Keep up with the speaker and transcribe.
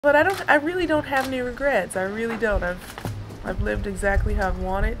But I really don't have any regrets. I really don't. I've lived exactly how I've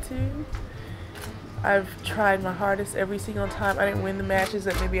wanted to. I've tried my hardest every single time. I didn't win the matches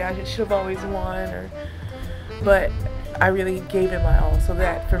that maybe I should have always won, but I really gave it my all. So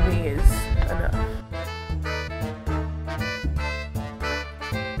that for me is enough.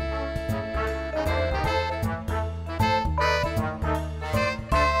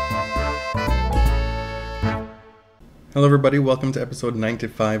 Hello everybody, welcome to episode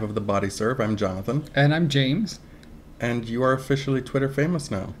 95 of The Body Serve. I'm Jonathan. And I'm James. And you are officially Twitter famous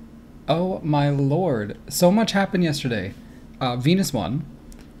now. Oh my lord. So much happened yesterday. Venus won.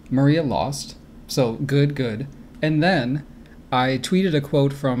 Maria lost. So good. And then I tweeted a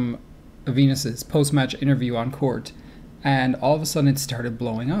quote from Venus's post-match interview on court. And all of a sudden it started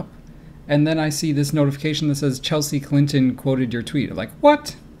blowing up. And then I see this notification that says Chelsea Clinton quoted your tweet. I'm like,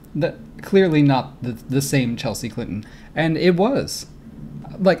 what? That clearly not the same Chelsea Clinton. And it was.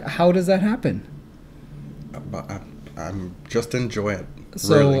 Like, how does that happen? I'm just enjoy it.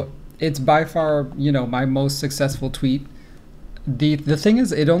 So really. It's by far, my most successful tweet. The thing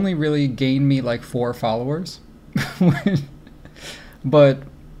is, it only really gained me like 4 followers. But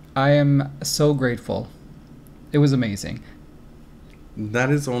I am so grateful. It was amazing. That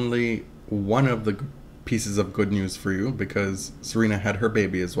is only one of the pieces of good news for you, because Serena had her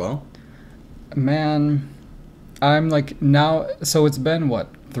baby as well. Man, I'm like now, so it's been what,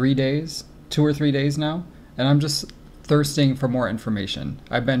 3 days? 2 or 3 days now? And I'm just thirsting for more information.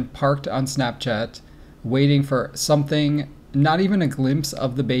 I've been parked on Snapchat, waiting for something, not even a glimpse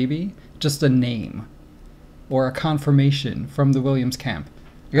of the baby, just a name or a confirmation from the Williams camp.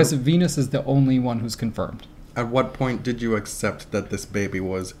 I guess Venus is the only one who's confirmed. At what point did you accept that this baby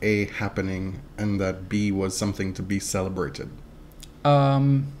was A, happening, and that B, was something to be celebrated?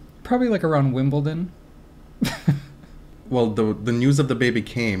 Probably like around Wimbledon. Well, the news of the baby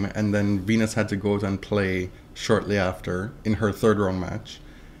came, and then Venus had to go out and play shortly after in her third round match,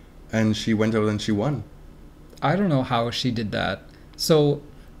 and she went out and she won. I don't know how she did that. So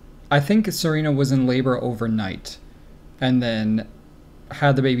I think Serena was in labor overnight and then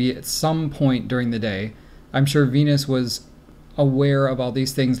had the baby at some point during the day. I'm sure Venus was aware of all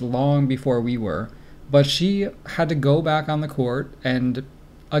these things long before we were, but she had to go back on the court and,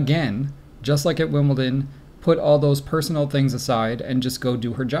 again, just like at Wimbledon, put all those personal things aside and just go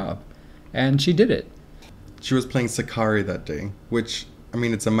do her job. And she did it. She was playing Sakari that day, which, I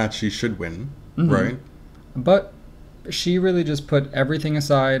mean, it's a match she should win, Mm-hmm. right? But she really just put everything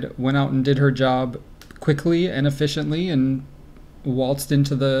aside, went out and did her job quickly and efficiently, and waltzed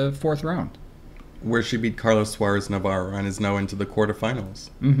into the 4th round. Where she beat Carlos Suarez Navarro and is now into the quarterfinals.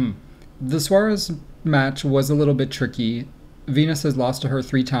 Mm-hmm. The Suarez match was a little bit tricky. Venus has lost to her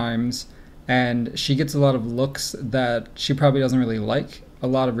 3 times, and she gets a lot of looks that she probably doesn't really like. A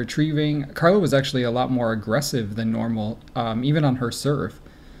lot of retrieving. Carla was actually a lot more aggressive than normal, even on her serve.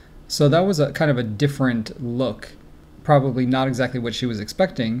 So that was a kind of a different look. Probably not exactly what she was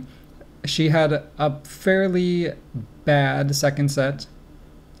expecting. She had a fairly bad second set.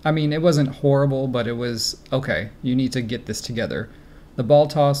 I mean, it wasn't horrible, but it was, okay, you need to get this together. The ball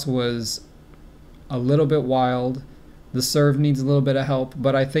toss was a little bit wild. The serve needs a little bit of help,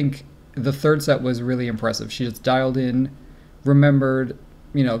 but I think the third set was really impressive. She just dialed in, remembered,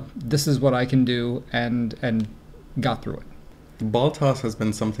 this is what I can do, and got through it. The ball toss has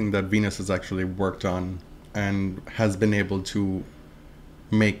been something that Venus has actually worked on and has been able to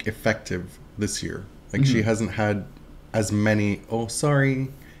make effective this year. Like, Mm-hmm. she hasn't had as many,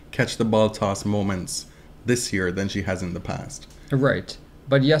 catch the ball toss moments this year than she has in the past. Right.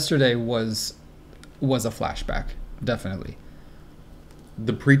 But yesterday was a flashback, definitely.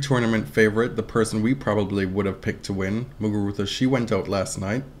 The pre-tournament favorite, the person we probably would have picked to win, Muguruza, she went out last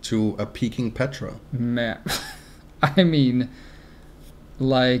night to a peaking Petra. Man, I mean,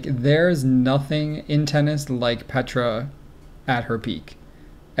 like, there's nothing in tennis like Petra at her peak.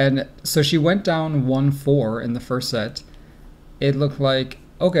 And so she went down 1-4 in the first set. It looked like,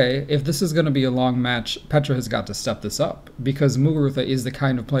 okay, if this is going to be a long match, Petra has got to step this up, because Muguruza is the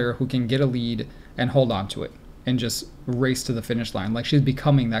kind of player who can get a lead and hold on to it and just race to the finish line. Like, she's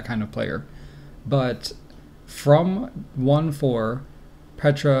becoming that kind of player. But from 1-4,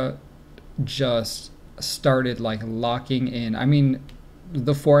 Petra just started like locking in. I mean,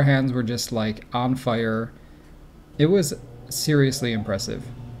 the forehands were just like on fire. It was seriously impressive.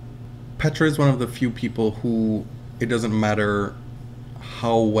 Petra is one of the few people who, it doesn't matter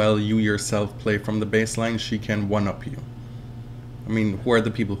how well you yourself play from the baseline, she can one-up you. I mean, who are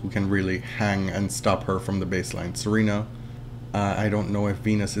the people who can really hang and stop her from the baseline? Serena. I don't know if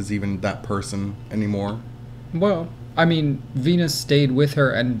Venus is even that person anymore. Well, I mean, Venus stayed with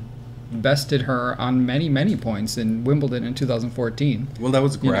her and bested her on many, many points in Wimbledon in 2014. Well, that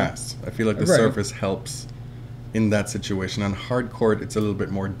was grass. I feel like the Right. surface helps in that situation. On hard court, it's a little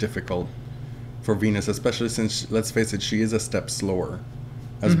bit more difficult for Venus, especially since, let's face it, she is a step slower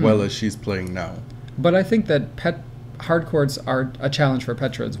as well as she's playing now. But I think that hard courts are a challenge for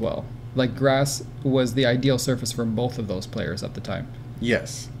Petra as well. Like, grass was the ideal surface for both of those players at the time.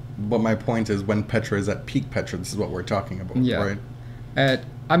 Yes, but my point is when Petra is at peak Petra, this is what we're talking about, Yeah. right?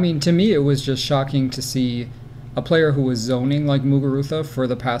 I mean, to me, it was just shocking to see a player who was zoning like Muguruza for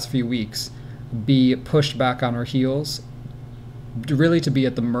the past few weeks be pushed back on her heels, really to be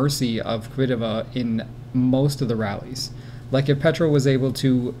at the mercy of Kvitova in most of the rallies. Like, if Petra was able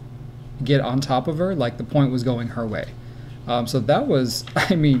to get on top of her, like, the point was going her way. So that was,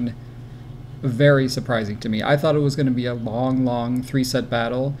 I mean, very surprising to me. I thought it was going to be a long, long 3-set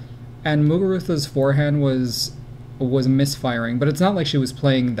battle, and Muguruza's forehand was misfiring, but it's not like she was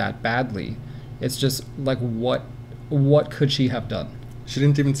playing that badly. It's just like, what could she have done? She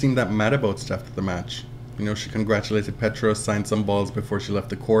didn't even seem that mad about stuff after the match. You know, she congratulated Petra, signed some balls before she left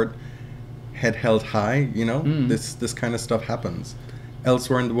the court, head held high, you know, this kind of stuff happens.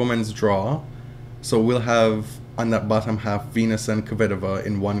 Elsewhere in the women's draw, so we'll have on that bottom half Venus and Kvitova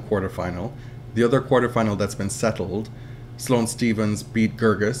in one quarterfinal. The other quarterfinal that's been settled, Sloane Stephens beat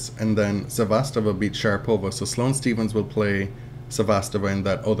Gerges, and then Sevastova beat Sharapova. So Sloane Stephens will play Sevastova in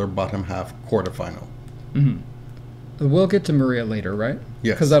that other bottom half quarterfinal. We'll get to Maria later, right?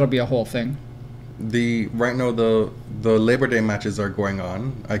 Yes. Because that'll be a whole thing. Right now the Labor Day matches are going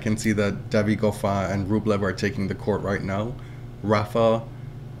on. I can see that Davi Goffin and Rublev are taking the court right now. Rafa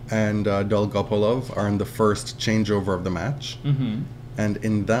and Dolgopolov are in the first changeover of the match. And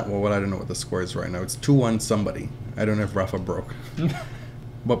in that one, I don't know what the score is right now. It's 2-1 somebody. I don't know if Rafa broke.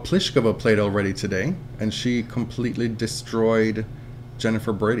 But Pliskova played already today, and she completely destroyed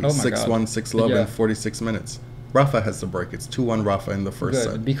Jennifer Brady. Oh my 6-1, God. 6-love in 46 minutes. Rafa has the break. It's 2-1 Rafa in the first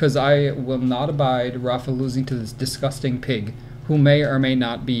Good, set. because I will not abide Rafa losing to this disgusting pig who may or may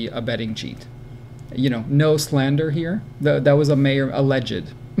not be a betting cheat. You know, no slander here. That was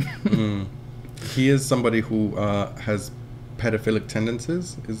alleged. He is somebody who has pedophilic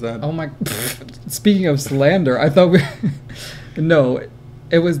tendencies. Is that? Oh my! Speaking of slander, I thought no,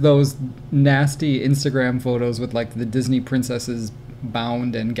 it was those nasty Instagram photos with like the Disney princesses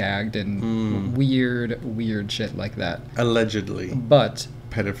bound and gagged and weird shit like that. Allegedly. But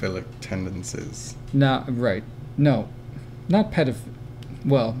pedophilic tendencies. not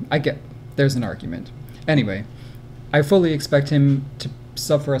Well, I get there's an argument. Anyway, I fully expect him to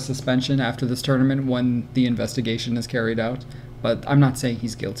suffer a suspension after this tournament when the investigation is carried out, but I'm not saying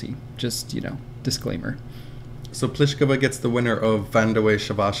he's guilty. Just, disclaimer. So Pliskova gets the winner of Van de Wey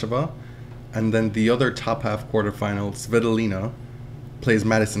Shavashava, and then the other top half quarterfinal, Svitolina, plays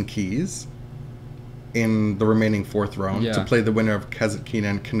Madison Keys in the remaining fourth round to play the winner of Kasatkina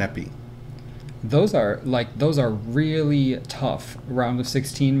and Kanepi. Those are really tough round of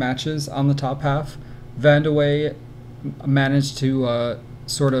 16 matches on the top half. Van de Wey managed to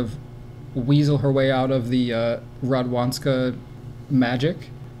sort of weasel her way out of the Radwanska magic.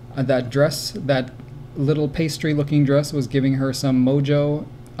 That little pastry-looking dress was giving her some mojo.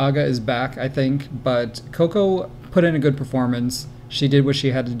 Aga is back, I think, but Coco put in a good performance. She did what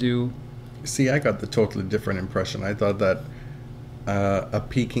she had to do. See, I got the totally different impression. I thought that a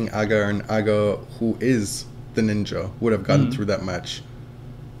peaking Aga and Aga, who is the ninja, would have gotten through that match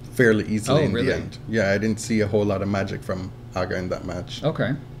fairly easily the end. Yeah, I didn't see a whole lot of magic from Aga in that match.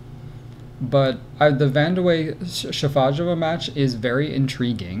 Okay. But the Van de Wey Shafajova match is very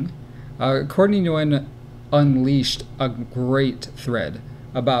intriguing. Courtney Nguyen unleashed a great thread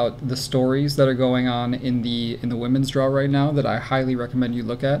about the stories that are going on in the women's draw right now that I highly recommend you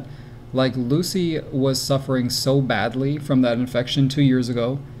look at. Like, Lucy was suffering so badly from that infection 2 years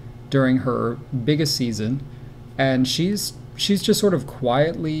ago during her biggest season, and she's just sort of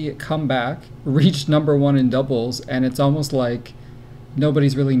quietly come back, reached number one in doubles, and it's almost like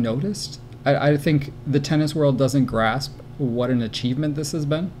nobody's really noticed. I think the tennis world doesn't grasp what an achievement this has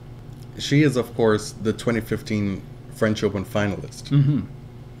been. She is, of course, the 2015 French Open finalist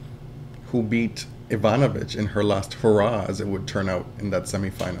who beat Ivanovic in her last hurrah, as it would turn out, in that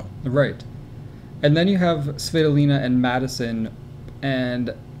semifinal. Right. And then you have Svitolina and Madison,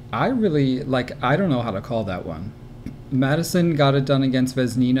 and I really, I don't know how to call that one. Madison got it done against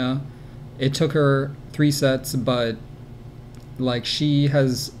Vesnina. It took her 3 sets, but, she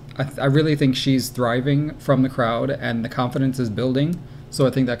has... I really think she's thriving from the crowd, and the confidence is building, so I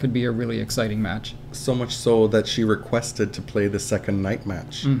think that could be a really exciting match. So much so that she requested to play the second night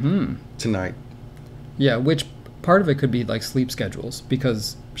match tonight. Yeah, which part of it could be like sleep schedules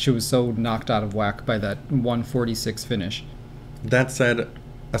because she was so knocked out of whack by that 146 finish. That said,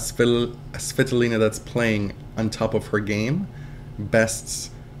 a Svitolina that's playing on top of her game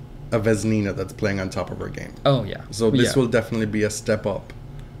bests a Vesnina that's playing on top of her game. Oh, yeah. So this will definitely be a step up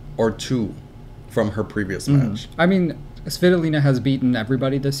or two from her previous match. I mean, Svitolina has beaten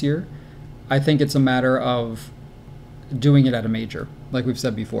everybody this year. I think it's a matter of doing it at a major, like we've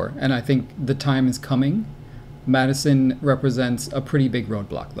said before. And I think the time is coming. Madison represents a pretty big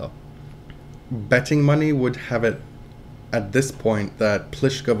roadblock, though. Betting money would have it at this point that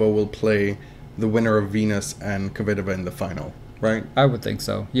Pliskova will play the winner of Venus and Kvitova in the final, right? I would think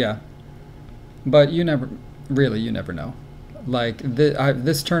so, yeah. But you never know. Like,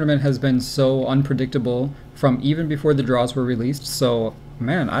 this tournament has been so unpredictable from even before the draws were released, so,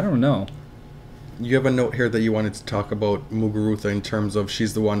 man, I don't know. You have a note here that you wanted to talk about Muguruza in terms of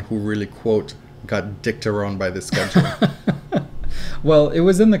she's the one who really, quote, got dicked around by the schedule. Well, it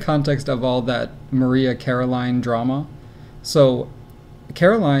was in the context of all that Maria Caroline drama. So,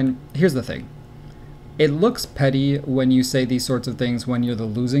 Caroline, here's the thing. It looks petty when you say these sorts of things when you're the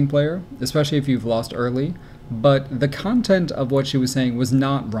losing player, especially if you've lost early, but the content of what she was saying was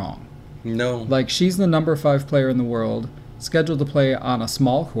not wrong. No. Like, she's the number 5 player in the world, scheduled to play on a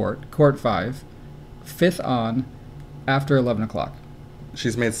small court 5, 5th on, after 11 o'clock.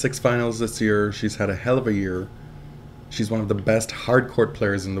 She's made 6 finals this year. She's had a hell of a year. She's one of the best hard court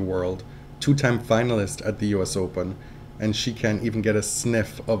players in the world, 2-time finalist at the US Open, and she can't even get a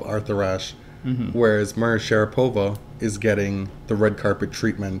sniff of Arthur Ashe, whereas Maria Sharapova is getting the red carpet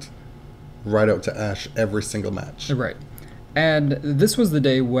treatment right out to Ashe every single match. Right. And this was the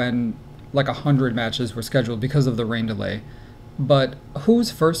day when like 100 matches were scheduled because of the rain delay. But who's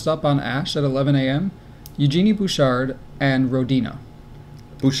first up on Ashe at 11 a.m.? Eugenie Bouchard and Rodina.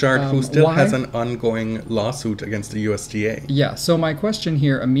 Bouchard, who still has an ongoing lawsuit against the USTA. Yeah, so my question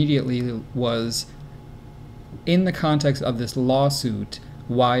here immediately was, in the context of this lawsuit,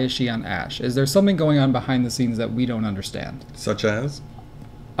 why is she on Ashe? Is there something going on behind the scenes that we don't understand? Such as?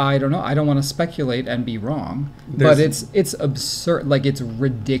 I don't know. I don't want to speculate and be wrong, but it's absurd. Like, it's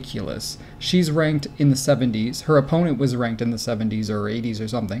ridiculous. She's ranked in the 70s. Her opponent was ranked in the 70s or 80s or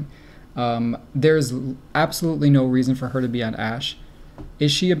something. There's absolutely no reason for her to be on Ashe.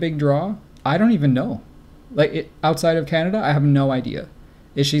 Is she a big draw? I don't even know. Like, outside of Canada, I have no idea.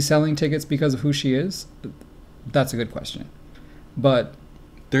 Is she selling tickets because of who she is? That's a good question. But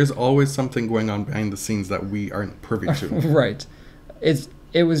there's always something going on behind the scenes that we aren't privy to. Right.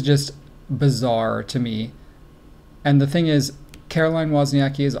 It was just bizarre to me. And the thing is, Caroline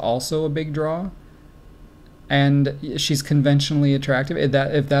Wozniacki is also a big draw. And she's conventionally attractive,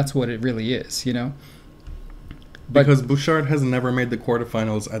 if that's what it really is, you know? Because Bouchard has never made the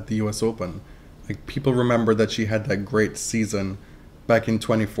quarterfinals at the US Open. Like, people remember that she had that great season back in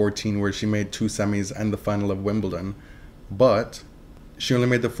 2014 where she made 2 semis and the final of Wimbledon. But she only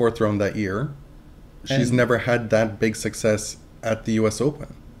made the 4th round that year. She's never had that big success at the US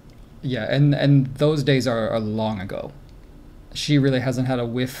Open. Yeah, and those days are long ago. She really hasn't had a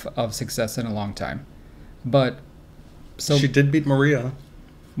whiff of success in a long time. But so she did beat Maria.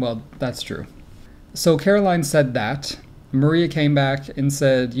 Well, that's true. So Caroline said that. Maria came back and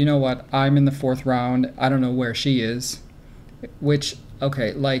said, you know what, I'm in the 4th round. I don't know where she is. Which,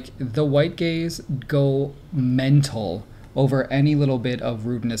 okay, like, the white gays go mental over any little bit of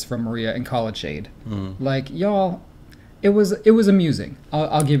rudeness from Maria and call it shade. Like, y'all, it was amusing.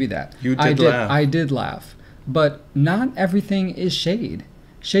 I'll give you that. You did laugh. I did laugh. But not everything is shade.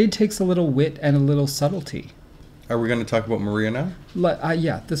 Shade takes a little wit and a little subtlety. Are we going to talk about Maria now?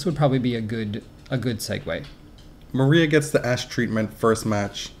 Yeah, this would probably be a good segue. Maria gets the Ashe treatment first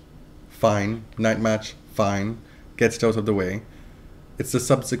match, fine. Night match, fine. Gets it out of the way. It's the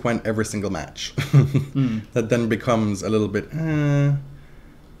subsequent every single match that then becomes a little bit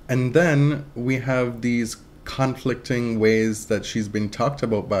And then we have these conflicting ways that she's been talked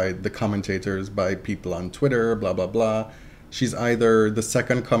about by the commentators, by people on Twitter, blah, blah, blah. She's either the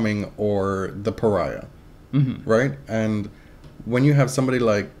second coming or the pariah, right? And when you have somebody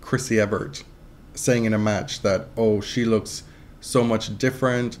like Chrissy Evert saying in a match that, oh, she looks so much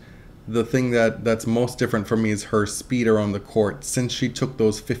different, the thing that's most different for me is her speed around the court since she took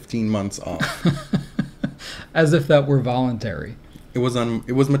those 15 months off. As if that were voluntary. It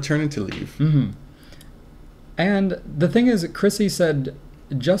was maternity leave. And the thing is, Chrissy said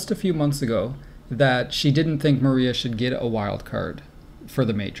just a few months ago that she didn't think Maria should get a wild card for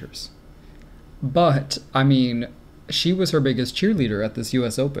the majors. But, I mean, she was her biggest cheerleader at this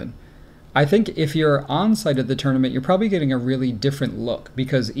US Open. I think if you're on site at the tournament, you're probably getting a really different look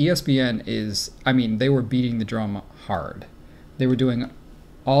because ESPN is, I mean, they were beating the drum hard. They were doing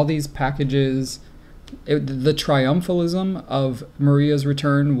all these packages. The triumphalism of Maria's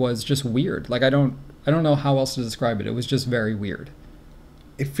return was just weird. Like I don't know how else to describe it. It was just very weird.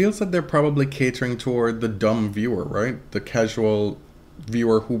 It feels like they're probably catering toward the dumb viewer, right? The casual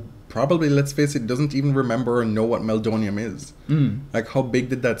viewer who probably, let's face it, doesn't even remember or know what meldonium is. Like, how big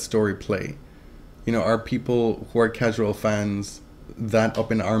did that story play? You know, are people who are casual fans that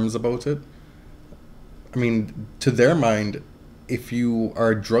up in arms about it? I mean, to their mind, if you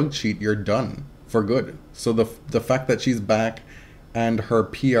are a drug cheat, you're done for good. So the fact that she's back and her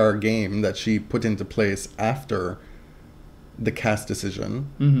PR game that she put into place after the cast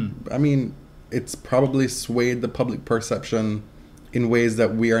decision, I mean, it's probably swayed the public perception in ways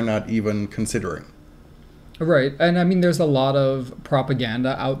that we are not even considering. Right. And I mean, there's a lot of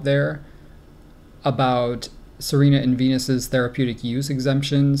propaganda out there about Serena and Venus's therapeutic use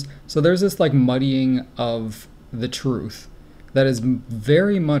exemptions. So there's this like muddying of the truth that is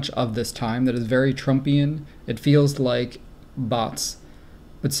very much of this time, that is very Trumpian. It feels like bots,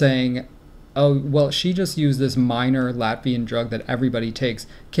 but saying, oh, well, she just used this minor Latvian drug that everybody takes.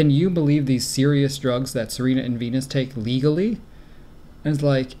 Can you believe these serious drugs that Serena and Venus take legally? And it's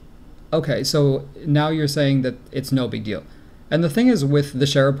like, okay, so now you're saying that it's no big deal. And the thing is with the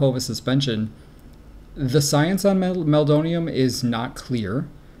Sharapova suspension, the science on meldonium is not clear.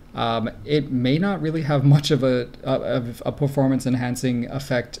 It may not really have much of a performance-enhancing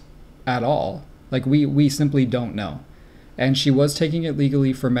effect at all. Like, we simply don't know. And she was taking it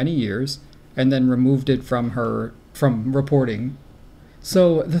legally for many years and then removed it from reporting.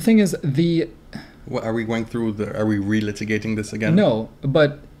 So the thing is, What, are we going through are we relitigating this again? No,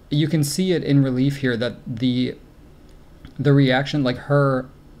 but you can see it in relief here that the reaction, like her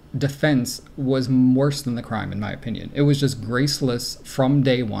defense, was worse than the crime, in my opinion. It was just graceless from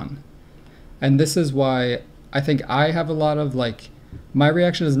day one. And this is why I think I have a lot of, like, my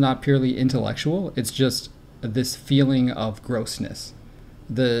reaction is not purely intellectual. It's just this feeling of grossness.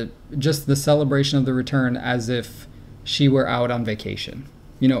 The celebration of the return as if she were out on vacation,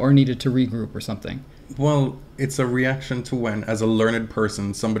 you know, or needed to regroup or something. Well, it's a reaction to when, as a learned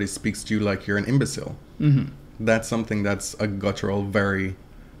person, somebody speaks to you like you're an imbecile. That's something that's a guttural, very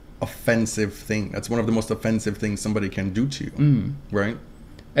offensive thing. That's one of the most offensive things somebody can do to you, right?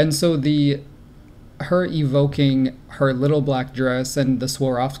 And so her evoking her little black dress and the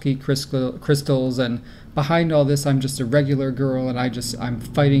Swarovski crystals, and behind all this, I'm just a regular girl and I'm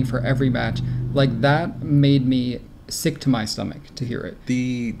fighting for every match. Like, that made me sick to my stomach to hear it.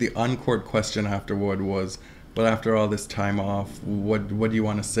 The on-court question afterward was, well, after all this time off, what do you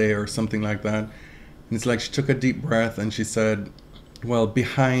want to say, or something like that? And it's like she took a deep breath and she said, well,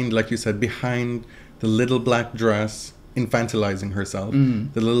 behind, like you said, behind the little black dress, infantilizing herself,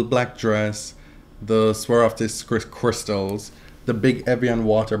 the little black dress, the Swarovski crystals, the big Evian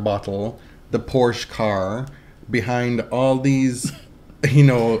water bottle, the Porsche car, behind all these, you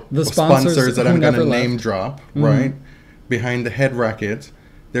know, the sponsors that I'm going to name left. drop, right? Behind the head racket,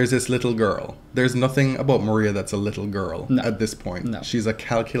 there's this little girl. There's nothing about Maria that's a little girl at this point. No. She's a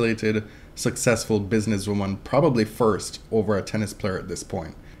calculated, successful businesswoman, probably first over a tennis player at this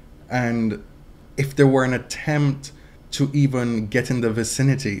point. And if there were an attempt to even get in the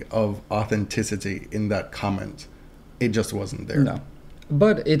vicinity of authenticity in that comment, it just wasn't there. No.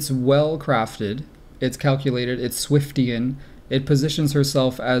 But it's well crafted, it's calculated, it's Swiftian. It positions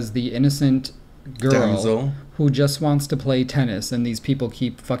herself as the innocent girl damsel who just wants to play tennis, and these people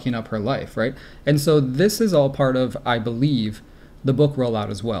keep fucking up her life, right? And so this is all part of, I believe, the book rollout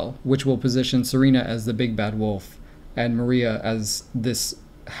as well, which will position Serena as the big bad wolf and Maria as this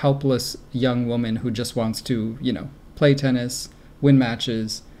helpless young woman who just wants to, you know, play tennis, win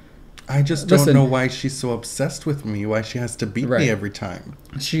matches. I just don't know why she's so obsessed with me, why she has to beat me every time.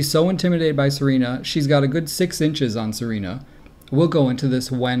 She's so intimidated by Serena. She's got a good 6 inches on Serena. We'll go into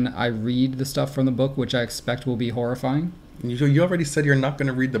this when I read the stuff from the book, which I expect will be horrifying. You already said you're not going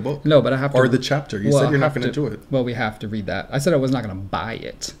to read the book. No, but I have to. Or the chapter. You said you're not going to do it. Well, we have to read that. I said I was not going to buy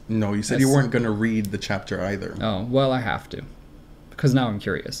it. No, you said you weren't going to read the chapter either. Oh, well, I have to. Because now I'm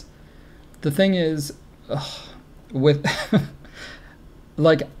curious. The thing is, with...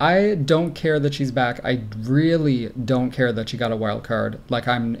 like, I don't care that she's back. I really don't care that she got a wild card. Like,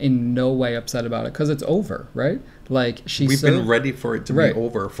 I'm in no way upset about it because it's over, right? Like, we've been ready for it to be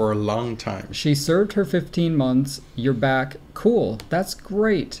over for a long time. She served her 15 months. You're back. Cool. That's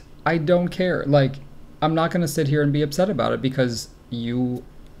great. I don't care. Like, I'm not going to sit here and be upset about it because you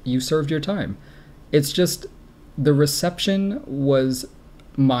served your time. It's just the reception was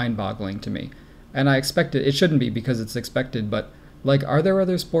mind-boggling to me. And I expect it shouldn't be because it's expected, but like, are there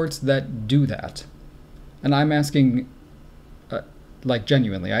other sports that do that? And I'm asking, like,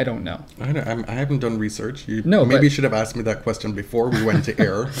 genuinely, I don't know. I haven't done research. You No, maybe but- should have asked me that question before we went to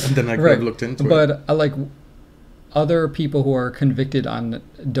air, and then I could Right. have looked into it. But like other people who are convicted on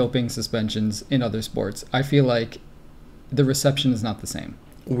doping suspensions in other sports, I feel like the reception is not the same.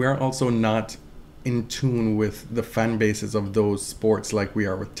 We're also not in tune with the fan bases of those sports like we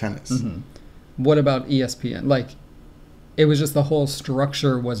are with tennis. Mm-hmm. What about ESPN? Like, it was just the whole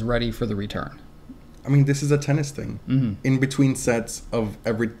structure was ready for the return. I mean, this is a tennis thing. Mm-hmm. In between sets of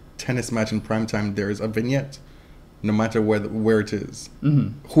every tennis match in primetime, there's a vignette, no matter where it is,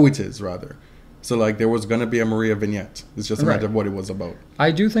 who it is, rather. So, like, there was going to be a Maria vignette. It's just a matter of what it was about.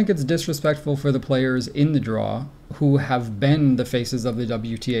 I do think it's disrespectful for the players in the draw who have been the faces of the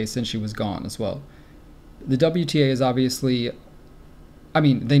WTA since she was gone as well. The WTA is obviously, I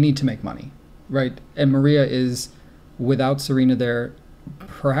mean, they need to make money, right? And Maria is, without Serena there,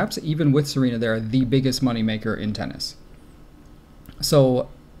 perhaps even with Serena there, the biggest moneymaker in tennis. So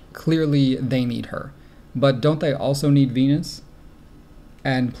clearly they need her. But don't they also need Venus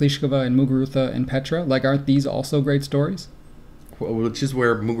and Pliskova and Muguruza and Petra? Like, aren't these also great stories? Well, which is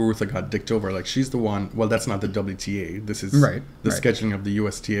where Muguruza got dicked over. Like, she's the one. Well, that's not the WTA. This is Right. scheduling of the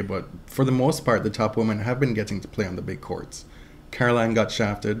USTA. But for the most part, the top women have been getting to play on the big courts. Caroline got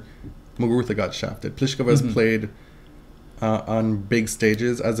shafted. Muguruza got shafted. Pliskova has played on big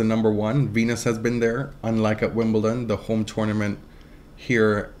stages as a number one. Venus has been there. Unlike at Wimbledon, the home tournament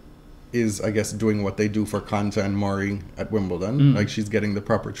here is, I guess, doing what they do for Kanta and Murray at Wimbledon. Like, she's getting the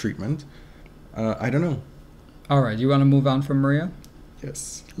proper treatment. I don't know. All right, you want to move on from Maria?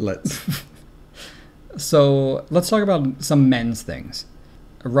 Yes, let's. So let's talk about some men's things.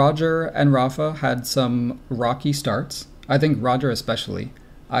 Roger and Rafa had some rocky starts. I think Roger especially.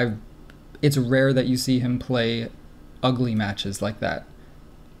 It's rare that you see him play ugly matches like that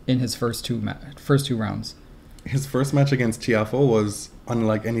in his first two rounds. His first match against Tiafoe was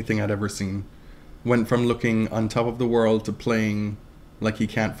unlike anything I'd ever seen. Went from looking on top of the world to playing like he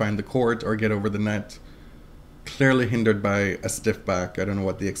can't find the court or get over the net. Clearly hindered by a stiff back. I don't know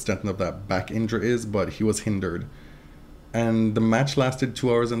what the extent of that back injury is, but he was hindered. And the match lasted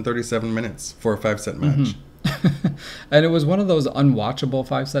 2 hours and 37 minutes for a 5-set match. And it was one of those unwatchable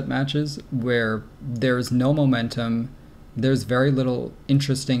 5-set matches where there's no momentum, there's very little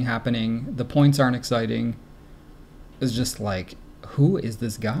interesting happening, the points aren't exciting. It's just like, who is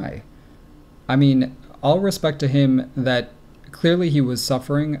this guy? I mean, all respect to him that clearly he was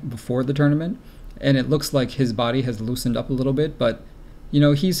suffering before the tournament, and it looks like his body has loosened up a little bit, but, you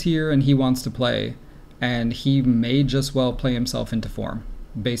know, he's here and he wants to play, and he may just well play himself into form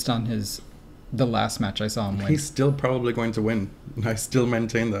based on the last match I saw him win. He's still probably going to win. I still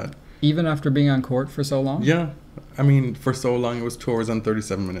maintain that. Even after being on court for so long? Yeah. I mean, for so long, it was 2 hours and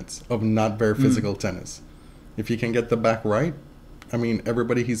 37 minutes of not very physical tennis. If he can get the back right, I mean,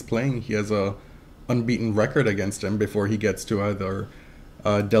 everybody he's playing, he has a unbeaten record against him before he gets to either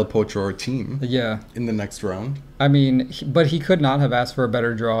Del Potro or Team in the next round. I mean, but he could not have asked for a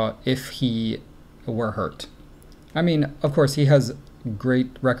better draw if he were hurt. I mean, of course, he has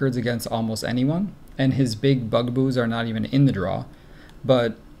great records against almost anyone, and his big bugboos are not even in the draw.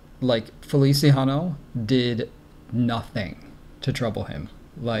 But, like, Feliciano did nothing to trouble him.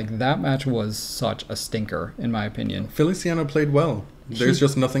 Like, that match was such a stinker, in my opinion. Feliciano played well. There's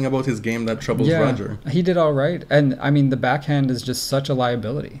just nothing about his game that troubles Roger. He did all right. And, I mean, the backhand is just such a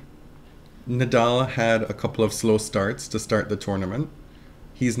liability. Nadal had a couple of slow starts to start the tournament.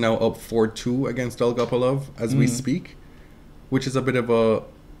 He's now up 4-2 against Dolgopolov as we speak, which is a bit of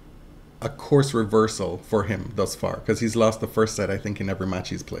a course reversal for him thus far, because he's lost the first set, I think, in every match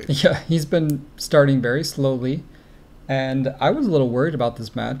he's played. Yeah, he's been starting very slowly. And I was a little worried about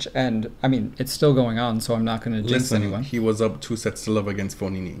this match, and I mean, it's still going on, so I'm not going to jinx anyone. He was up 2-0 against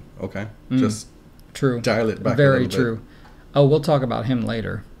Fognini, okay? Just true. Dial it back Very a little true. bit. Oh, we'll talk about him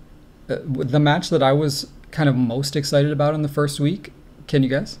later. The match that I was kind of most excited about in the first week, can you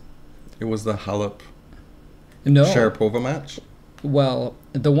guess? It was the Halep No. Sharapova match. Well,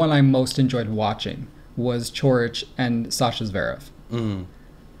 the one I most enjoyed watching was Coric and Sasha Zverev.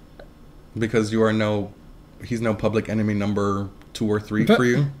 Because he's now public enemy number 2 or 3 for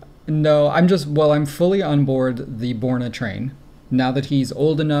you? No, I'm fully on board the Borna train. Now that he's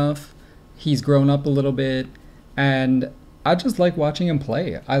old enough, he's grown up a little bit, and I just like watching him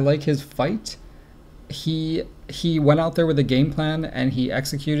play. I like his fight. He went out there with a game plan, and he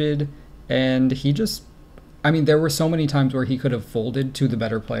executed, and he just... I mean, there were so many times where he could have folded to the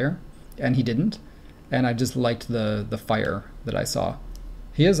better player, and he didn't. And I just liked the fire that I saw.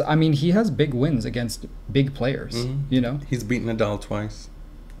 He is. I mean, he has big wins against big players. Mm-hmm. You know, He's beaten Nadal twice,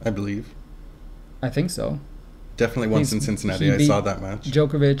 I believe. I think so. Definitely once in Cincinnati. I saw that match.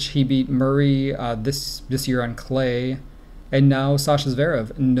 Djokovic. He beat Murray this year on clay, and now Sasha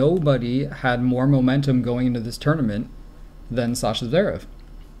Zverev. Nobody had more momentum going into this tournament than Sasha Zverev.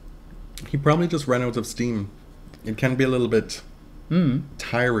 He probably just ran out of steam. It can be a little bit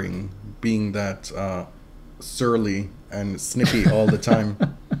tiring being that surly and snippy all the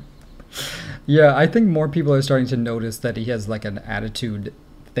time. Yeah, I think more people are starting to notice that he has like an attitude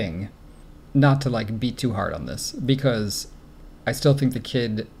thing. Not to like beat too hard on this, because I still think the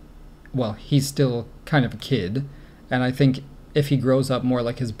kid, well, he's still kind of a kid, and I think if he grows up more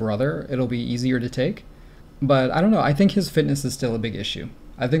like his brother, it'll be easier to take. But I don't know, I think his fitness is still a big issue.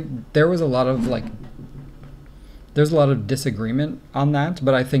 I think there's a lot of disagreement on that,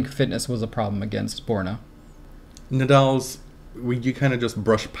 but I think fitness was a problem against Borna. You kind of just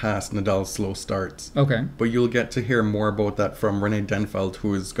brush past Nadal's slow starts. Okay. But you'll get to hear more about that from Rene Denfeld,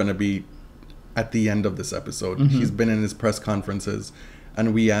 who is going to be at the end of this episode. Mm-hmm. He's been in his press conferences,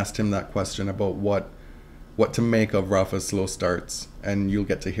 and we asked him that question about what to make of Rafa's slow starts, and you'll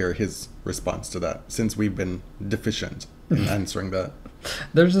get to hear his response to that, since we've been deficient in answering that.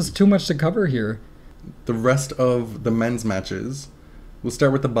 There's just too much to cover here. The rest of the men's matches, we'll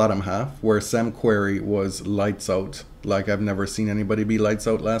start with the bottom half, where Sam Querrey was lights out. Like I've never seen anybody be lights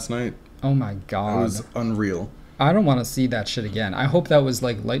out last night. Oh my god. It was unreal. I don't want to see that shit again. I hope that was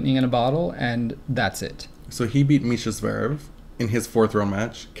like lightning in a bottle, and that's it. So he beat Misha Zverev in his fourth round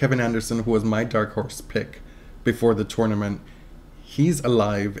match. Kevin Anderson, who was my dark horse pick before the tournament, he's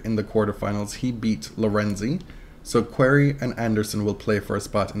alive in the quarterfinals. He beat Lorenzi. So Querrey and Anderson will play for a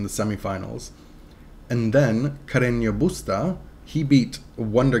spot in the semifinals. And then Carreño Busta, he beat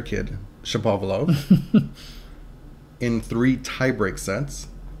Wonder Kid Shapovalov in 3 tiebreak sets.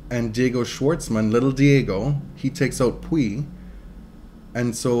 And Diego Schwartzman, little Diego, he takes out Pui.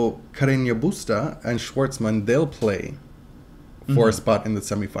 And so Carreño Busta and Schwartzman, they'll play for a spot in the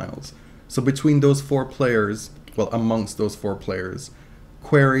semifinals. So between those 4 players, well, amongst those 4 players,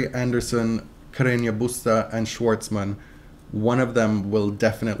 Querrey, Anderson, Carreño Busta, and Schwartzman, one of them will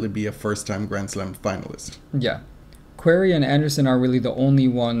definitely be a first-time Grand Slam finalist. Yeah. Querrey and Anderson are really the only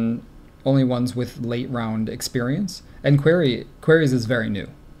ones with late-round experience. And Querrey's is very new.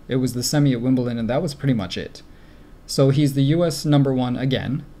 It was the semi at Wimbledon, and that was pretty much it. So he's the U.S. number 1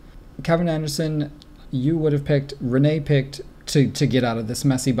 again. Kevin Anderson, you would have picked, Rene picked to get out of this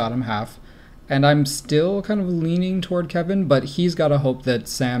messy bottom half. And I'm still kind of leaning toward Kevin, but he's got to hope that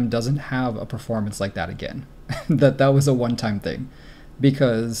Sam doesn't have a performance like that again. that was a one-time thing.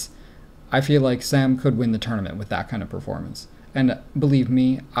 Because I feel like Sam could win the tournament with that kind of performance. And believe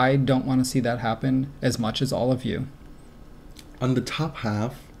me, I don't want to see that happen as much as all of you. On the top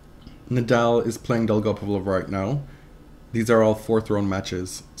half, Nadal is playing Dolgopolov right now. These are all 4th round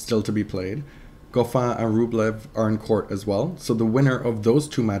matches still to be played. Goffin and Rublev are in court as well. So the winner of those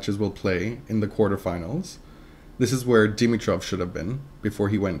 2 matches will play in the quarterfinals. This is where Dimitrov should have been before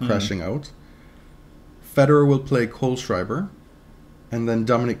he went crashing out. Federer will play Kohlschreiber. And then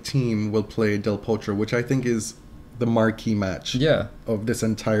Dominic Thiem will play Del Potro, which I think is the marquee match of this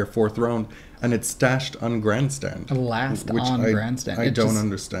entire 4th round. And it's stashed on Grandstand. Grandstand. I don't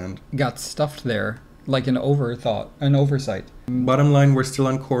understand. Got stuffed there like an oversight. Bottom line, we're still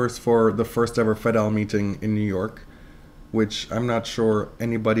on course for the first ever Fedal meeting in New York, which I'm not sure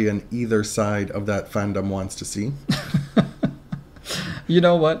anybody on either side of that fandom wants to see. You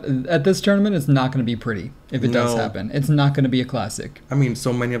know what? At this tournament, it's not going to be pretty if it does happen. It's not going to be a classic. I mean,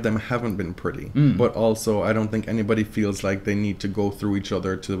 so many of them haven't been pretty. But also, I don't think anybody feels like they need to go through each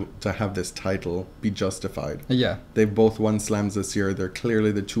other to have this title be justified. Yeah. They've both won slams this year. They're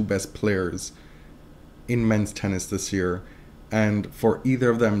clearly the 2 best players in men's tennis this year. And for either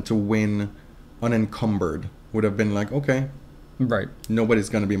of them to win unencumbered would have been like, okay. Right. Nobody's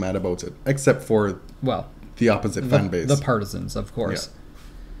going to be mad about it. Except for the opposite fan base. The partisans, of course. Yeah.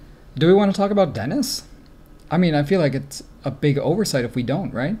 Do we want to talk about Dennis? I mean, I feel like it's a big oversight if we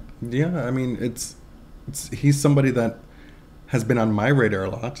don't, right? Yeah, I mean, he's somebody that has been on my radar a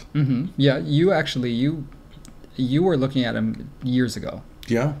lot. Mm-hmm. Yeah, you were looking at him years ago.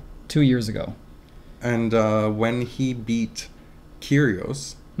 Yeah. 2 years ago. And when he beat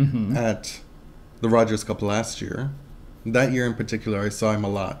Kyrgios at the Rogers Cup last year, that year in particular, I saw him a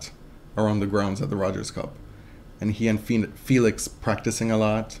lot around the grounds at the Rogers Cup. And he and Felix practicing a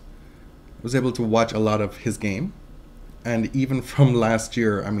lot. I was able to watch a lot of his game. And even from last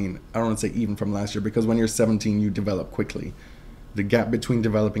year, I mean, I don't want to say even from last year, because when you're 17, you develop quickly. The gap between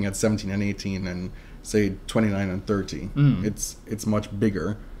developing at 17 and 18 and say 29 and 30. It's much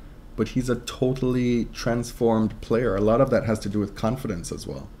bigger, but he's a totally transformed player. A lot of that has to do with confidence as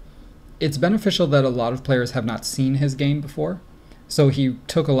well. It's beneficial that a lot of players have not seen his game before, so he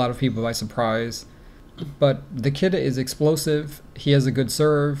took a lot of people by surprise. But the kid is explosive. He has a good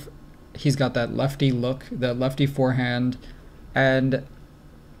serve. He's got that lefty look, that lefty forehand. And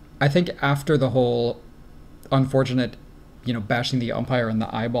I think after the whole unfortunate, bashing the umpire in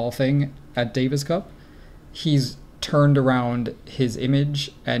the eyeball thing at Davis Cup, he's turned around his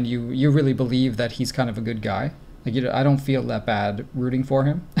image, and you really believe that he's kind of a good guy. Like, I don't feel that bad rooting for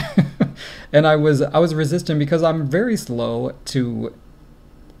him. And I was resistant because I'm very slow to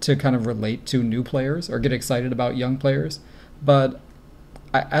kind of relate to new players or get excited about young players. But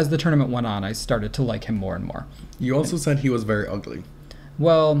as the tournament went on, I started to like him more and more. You also said he was very ugly.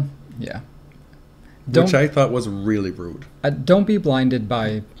 Well, yeah. Which I thought was really rude. Don't be blinded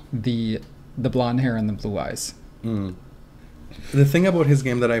by the blonde hair and the blue eyes. The thing about his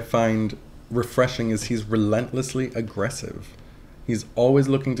game that I find refreshing is he's relentlessly aggressive. He's always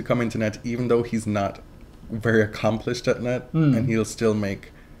looking to come into net, even though he's not very accomplished at net, and he'll still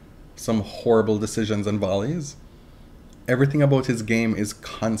make some horrible decisions and volleys. Everything about his game is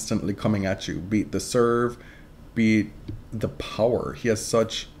constantly coming at you, be it the serve, be it the power. He has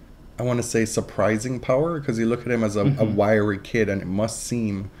such, I want to say, surprising power, because you look at him as a wiry kid, and it must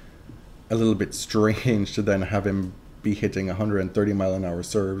seem a little bit strange to then have him be hitting 130 mile an hour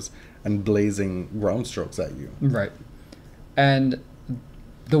serves and blazing ground strokes at you. Right. And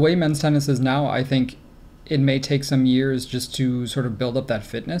the way men's tennis is now, I think it may take some years just to sort of build up that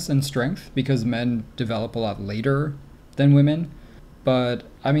fitness and strength, because men develop a lot later than women. But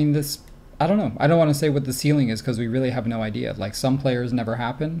I mean, I don't know. I don't want to say what the ceiling is, because we really have no idea. Like, some players never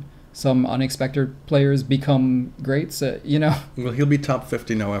happen. Some unexpected players become greats, Well, he'll be top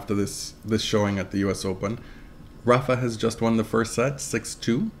 50 now after this showing at the US Open. Rafa has just won the first set,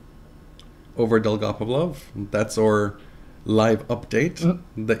 6-2, over Shapovalov. That's our live update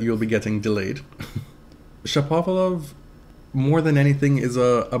that you'll be getting delayed. Shapovalov, more than anything, is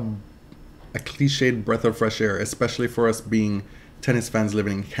a cliched breath of fresh air, especially for us being tennis fans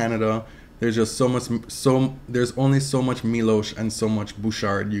living in Canada. There's just there's only so much Milos and so much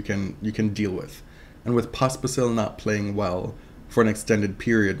Bouchard you can deal with. And with Pospisil not playing well for an extended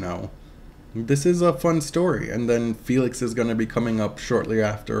period now, this is a fun story. And then Felix is going to be coming up shortly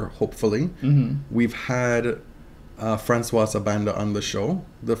after, hopefully. We've had Francois Abanda on the show.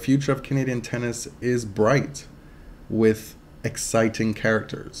 The future of Canadian tennis is bright with exciting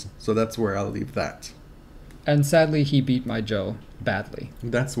characters. So that's where I'll leave that. And sadly, he beat my Joe badly.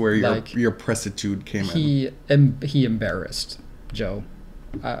 That's where your precitude came in. He embarrassed Joe.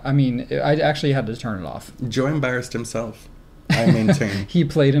 I mean, I actually had to turn it off. Joe embarrassed himself, I maintain. He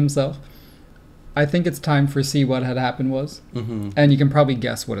played himself. I think it's time for see what had happened was. And you can probably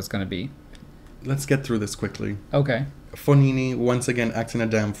guess what it's going to be. Let's get through this quickly. Okay. Fognini, once again, acting a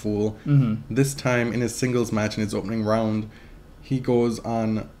damn fool. This time, in his singles match in his opening round, he goes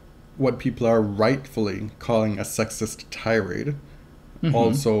on what people are rightfully calling a sexist tirade.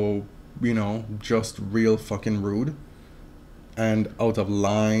 Also, just real fucking rude. And out of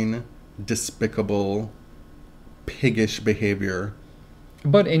line, despicable, piggish behavior.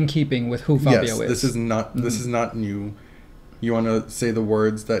 But in keeping with who Fabio is. Yes, this is not new. You want to say the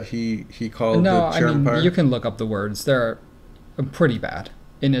words that he called no, the chair umpire? You can look up the words. They're pretty bad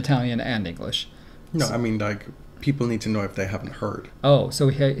in Italian and English. No, I mean, like, people need to know if they haven't heard. Oh, so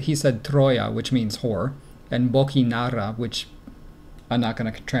he said Troia, which means whore, and Bochinara, which I'm not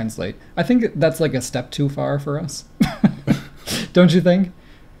going to translate. I think that's like a step too far for us. Don't you think?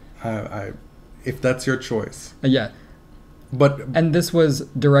 If that's your choice. Yeah. And this was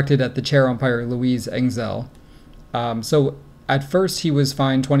directed at the chair umpire, Louise Engzel. So at first he was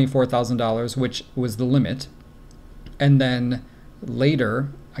fined $24,000, which was the limit. And then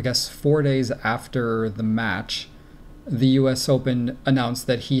later, I guess 4 days after the match, the US Open announced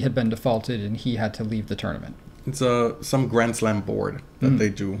that he had been defaulted and he had to leave the tournament. It's some Grand Slam board that they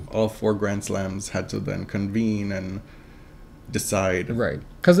do. All 4 Grand Slams had to then convene and decide. Right.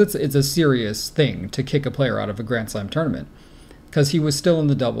 Because it's a serious thing to kick a player out of a Grand Slam tournament. Because he was still in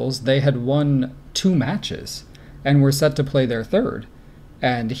the doubles. They had won 2 matches and were set to play their third.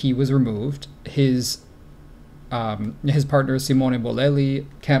 And he was removed. His partner, Simone Bolelli,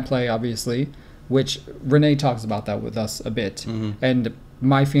 can't play, obviously, which Rene talks about that with us a bit. And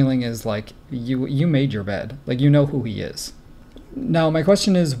my feeling is, like, you made your bed. Like, you know who he is. Now, my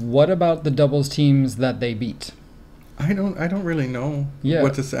question is, what about the doubles teams that they beat? I don't really know Yeah.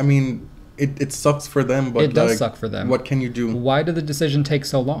 what to say. I mean, it sucks for them, but it does suck for them. What can you do? Why did the decision take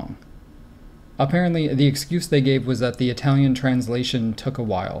so long? Apparently, the excuse they gave was that the Italian translation took a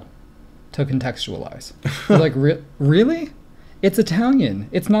while to contextualize. Like, really? It's Italian.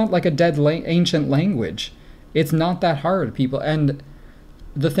 It's not like a dead ancient language. It's not that hard, people. And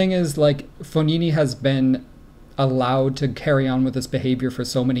the thing is, like, Fognini has been allowed to carry on with this behavior for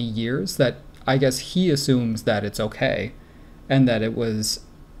so many years that I guess he assumes that it's okay and that it was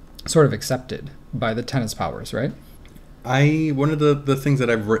sort of accepted by the tennis powers, right? One of the things that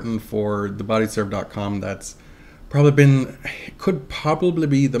I've written for thebodyserve.com that's could probably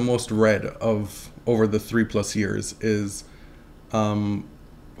be the most read of over the 3+ years is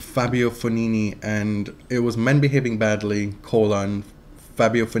Fabio Fognini, and it was Men Behaving Badly,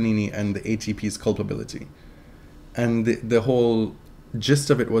 Fabio Fognini and the ATP's culpability. And the whole gist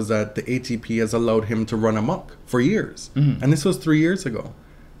of it was that the ATP has allowed him to run amok for years. Mm-hmm. And this was 3 years ago.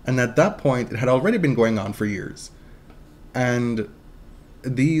 And at that point, it had already been going on for years. And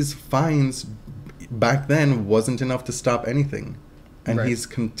these fines back then wasn't enough to stop anything. And right. He's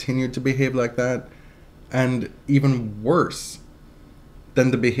continued to behave like that. And even worse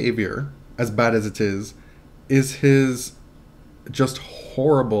than the behavior, as bad as it is his just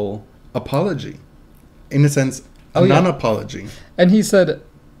horrible apology. In a sense, a non-apology. And he said,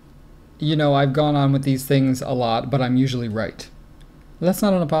 I've gone on with these things a lot, but I'm usually right. That's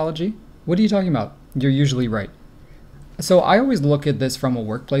not an apology. What are you talking about? You're usually right. So I always look at this from a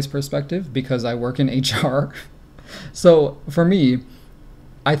workplace perspective because I work in HR. So for me,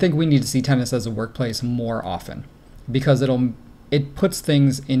 I think we need to see tennis as a workplace more often because it puts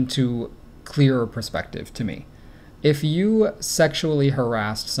things into clearer perspective to me. If you sexually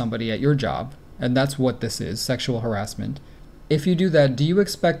harassed somebody at your job, and that's what this is, sexual harassment, if you do that, do you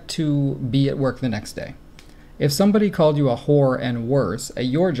expect to be at work the next day? If somebody called you a whore and worse at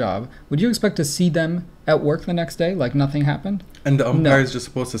your job, would you expect to see them at work the next day like nothing happened? And the umpire is just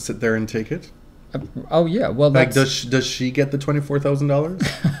supposed to sit there and take it? Oh, yeah. Well, that's... Like, does she get the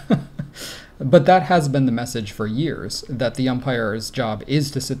 $24,000? But that has been the message for years, that the umpire's job is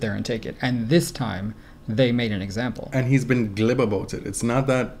to sit there and take it. And this time, they made an example. And he's been glib about it. It's not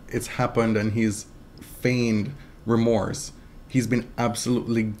that it's happened and he's feigned remorse. He's been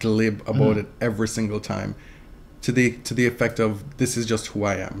absolutely glib about it every single time. To the effect of, this is just who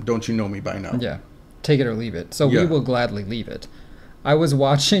I am. Don't you know me by now? Yeah. Take it or leave it. So we will gladly leave it. I was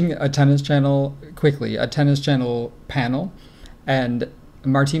watching a Tennis Channel panel, and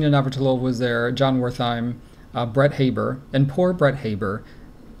Martina Navratilova was there, John Wertheim, Brett Haber, and poor Brett Haber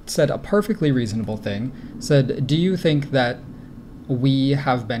said a perfectly reasonable thing, said, do you think that we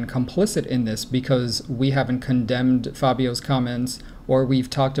have been complicit in this because we haven't condemned Fabio's comments, or we've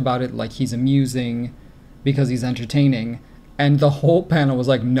talked about it like he's amusing because he's entertaining? And the whole panel was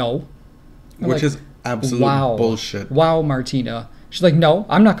like, no. Which is absolute bullshit. Wow, Martina. She's like, no,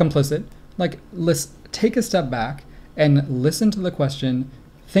 I'm not complicit. Like, take a step back and listen to the question.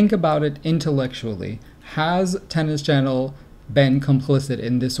 Think about it intellectually. Has Tennis Channel been complicit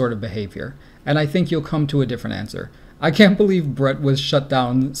in this sort of behavior? And I think you'll come to a different answer. I can't believe Brett was shut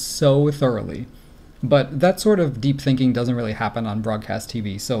down so thoroughly. But that sort of deep thinking doesn't really happen on broadcast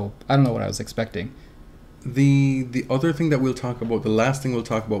TV, so I don't know what I was expecting. The other thing that we'll talk about, the last thing we'll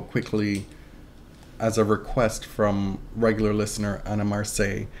talk about quickly as a request from regular listener Anna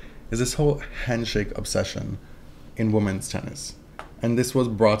Marseille, is this whole handshake obsession in women's tennis. And this was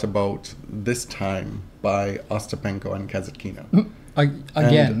brought about this time by Ostapenko and Kasatkina.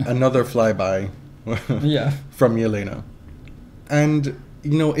 Again. And another flyby from Yelena. And,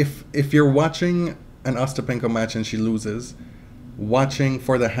 if you're watching an Ostapenko match and she loses, watching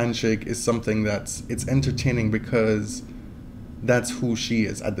for the handshake is something it's entertaining because that's who she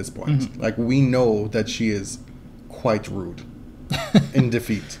is at this point. Mm-hmm. Like, we know that she is quite rude in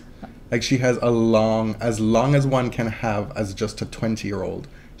defeat. Like, she has as long as one can have as just a 20-year-old,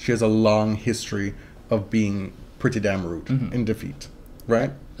 she has a long history of being pretty damn rude in defeat,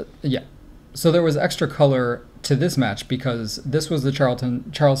 right? Yeah. So there was extra color to this match because this was the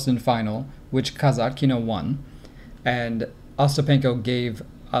Charleston final, which Kasatkina won, and Ostapenko gave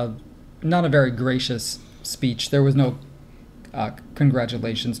not a very gracious speech. There was no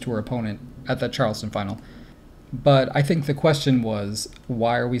congratulations to her opponent at the Charleston final. But I think the question was,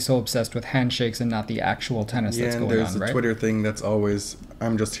 why are we so obsessed with handshakes and not the actual tennis that's going on, right? Yeah, and there's a Twitter thing that's always,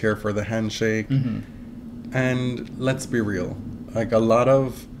 I'm just here for the handshake. Mm-hmm. And let's be real. Like,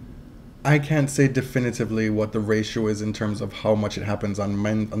 I can't say definitively what the ratio is in terms of how much it happens on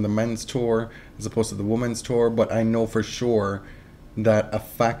the men's tour as opposed to the women's tour, but I know for sure that a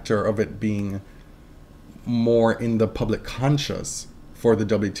factor of it being more in the public conscious for the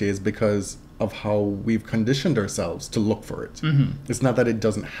WTA is because of how we've conditioned ourselves to look for it. It's not that it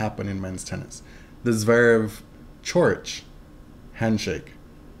doesn't happen in men's tennis. The Zverev Coric handshake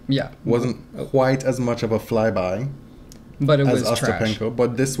wasn't quite as much of a flyby but it as was Ostapenko, trash.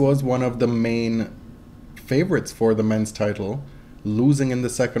 but this was one of the main favorites for the men's title, losing in the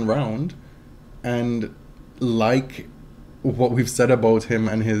second round. And like what we've said about him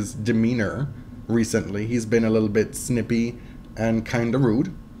and his demeanor recently, he's been a little bit snippy and kind of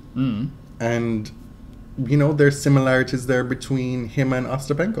rude. And you know, there's similarities there between him and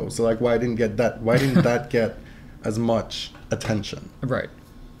Ostapenko. So like, why didn't that get as much attention? Right.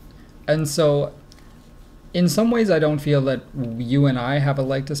 And so in some ways I don't feel that you and I have a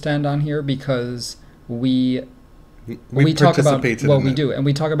leg to stand on here, because we talk about, well, we do, and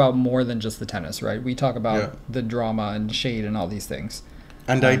we talk about more than just the tennis, right? We talk about the drama and shade and all these things.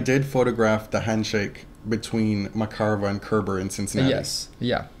 And I did photograph the handshake between Makarova and Kerber in Cincinnati. Yes,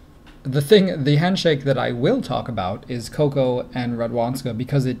 yeah. The handshake that I will talk about is Coco and Radwanska,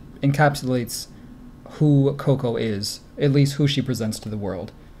 because it encapsulates who Coco is, at least who she presents to the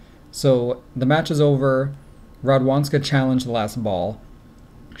world. So the match is over. Radwanska challenged the last ball.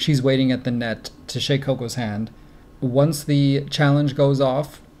 She's waiting at the net to shake Coco's hand. Once the challenge goes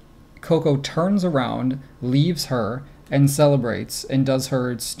off, Coco turns around, leaves her, and celebrates and does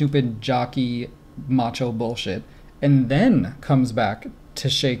her stupid jockey macho bullshit, and then comes back to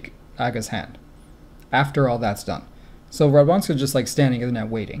shake Aga's hand after all that's done. So Radwanska's just like standing in the net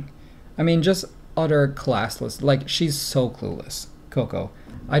waiting. I mean, just utter classless. Like, she's so clueless, Coco.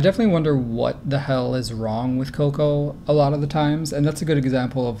 I definitely wonder what the hell is wrong with Coco a lot of the times, and that's a good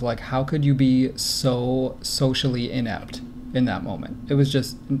example of like, how could you be so socially inept in that moment? It was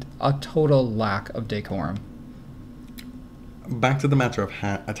just a total lack of decorum. Back to the matter of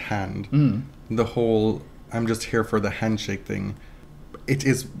at hand, the whole "I'm just here for the handshake" thing. It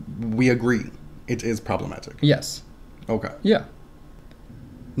is. We agree. It is problematic. Yes. Okay. Yeah.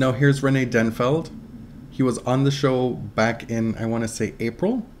 Now here's Rene Denfeld. He was on the show back in, I want to say,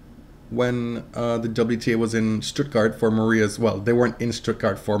 April, when the WTA was in Stuttgart for Maria's... Well, they weren't in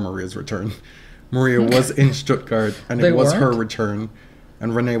Stuttgart for Maria's return. Maria was in Stuttgart, and it was her return.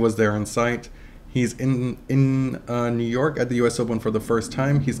 And Rene was there on site. He's in New York at the US Open for the first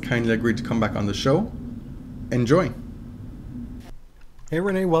time. He's kindly agreed to come back on the show. Enjoy. Hey,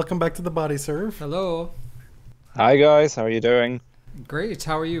 Rene, welcome back to the Body Serve. Hello. Hi, guys. How are you doing? Great.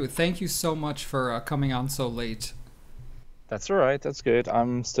 How are you? Thank you so much for coming on so late. That's all right. That's good.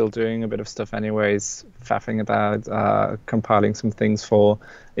 I'm still doing a bit of stuff anyways, faffing about, compiling some things for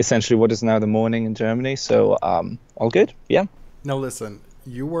essentially what is now the morning in Germany. So all good. Yeah. Now listen,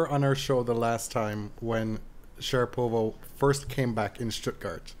 you were on our show the last time when Sharapova first came back in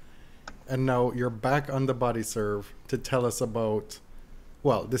Stuttgart. And now you're back on the Body Serve to tell us about...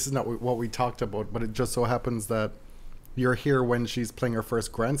 Well, this is not what we talked about, but it just so happens that you're here when she's playing her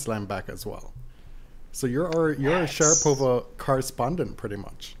first Grand Slam back as well. So you're a Sharapova correspondent, pretty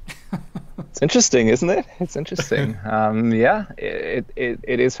much. It's interesting, isn't it? It's interesting. Yeah, it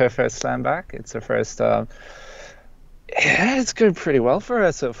is her first slam back. It's her first... yeah, it's going pretty well for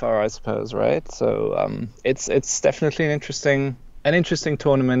her so far, I suppose, right? So it's definitely an interesting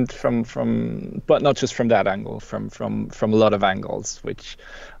tournament from but not just from that angle, from a lot of angles, which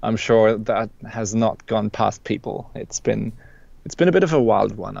I'm sure that has not gone past people. It's been a bit of a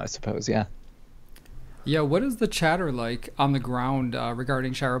wild one, I suppose. Yeah. Yeah, what is the chatter like on the ground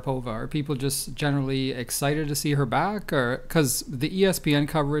regarding Sharapova? Are people just generally excited to see her back, or because the ESPN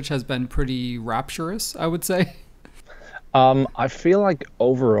coverage has been pretty rapturous, I would say? I feel like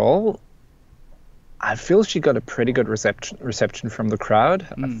overall, she got a pretty good reception from the crowd.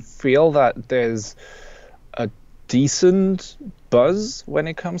 I feel that there's a decent buzz when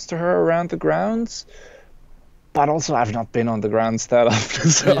it comes to her around the grounds. But also, I've not been on the grounds that often,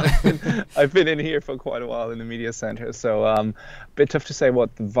 so yeah. I've been in here for quite a while in the media center. So a bit tough to say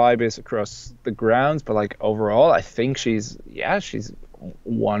what the vibe is across the grounds. But like overall, I think she's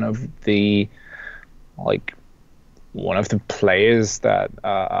one of the players that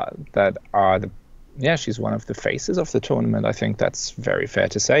are the. Yeah, she's one of the faces of the tournament. I think that's very fair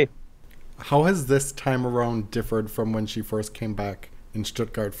to say. How has this time around differed from when she first came back in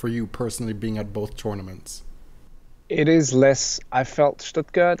Stuttgart for you personally, being at both tournaments? It is less... I felt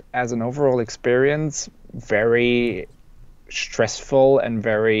Stuttgart as an overall experience very stressful and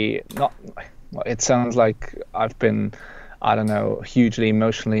very... not. It sounds like I've been, I don't know, hugely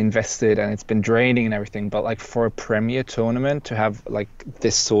emotionally invested and it's been draining and everything. But like for a premier tournament to have like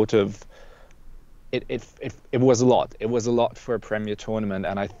this sort of... It was a lot. It was a lot for a premier tournament,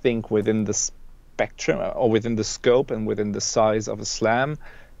 and I think within the spectrum or within the scope and within the size of a slam,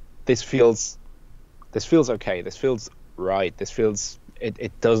 this feels okay. This feels right.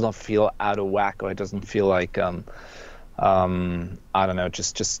 It does not feel out of whack, or it doesn't feel like I don't know,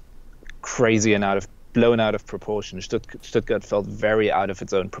 just crazy and blown out of proportion. Stuttgart felt very out of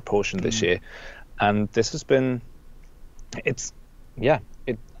its own proportion this year, and this has been the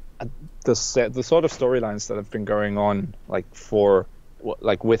sort of storylines that have been going on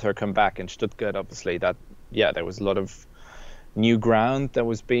with her comeback in Stuttgart. Obviously, that there was a lot of new ground that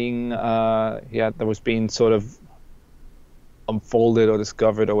was being sort of unfolded or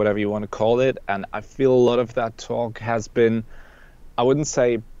discovered, or whatever you want to call it, and I feel a lot of that talk has been, I wouldn't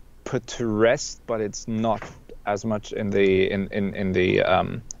say put to rest, but it's not as much in the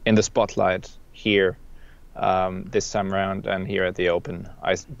spotlight here this time around and here at the Open.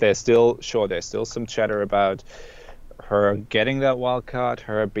 There's still some chatter about her getting that wild card,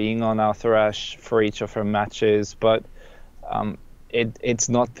 her being on Arthur Ashe for each of her matches, but it's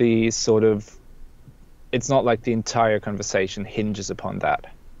not like the entire conversation hinges upon that.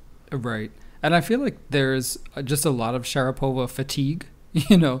 Right. And I feel like there's just a lot of Sharapova fatigue.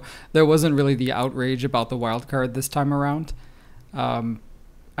 There wasn't really the outrage about the wild card this time around.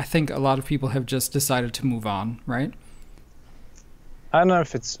 I think a lot of people have just decided to move on, right? I don't know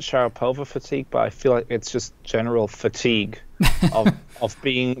if it's Sharapova fatigue, but I feel like it's just general fatigue of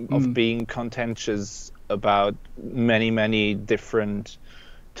being contentious about many different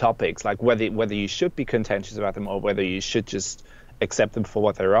topics, like whether you should be contentious about them or whether you should just accept them for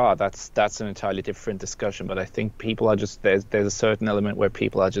what they are. That's an entirely different discussion. But I think people are just there's a certain element where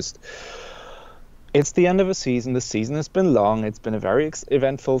people are just, it's the end of a season. The season has been long. It's been a very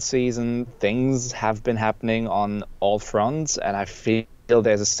eventful season. Things have been happening on all fronts, and I feel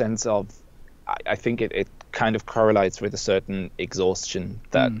there's a sense of, I think it kind of correlates with a certain exhaustion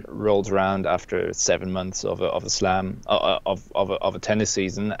that rolls around after 7 months of a slam of a tennis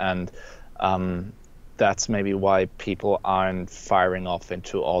season, and that's maybe why people aren't firing off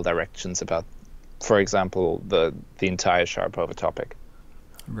into all directions about, for example, the entire Sharapova topic.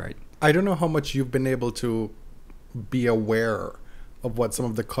 Right. I don't know how much you've been able to be aware of what some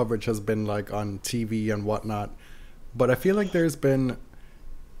of the coverage has been like on TV and whatnot, but I feel like there's been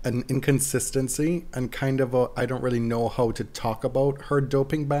an inconsistency and kind of I don't really know how to talk about her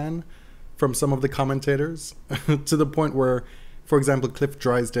doping ban from some of the commentators to the point where, for example, Cliff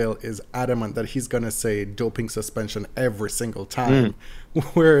Drysdale is adamant that he's going to say doping suspension every single time.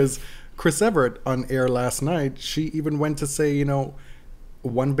 Whereas Chris Everett on air last night, she even went to say,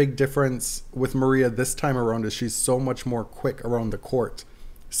 one big difference with Maria this time around is she's so much more quick around the court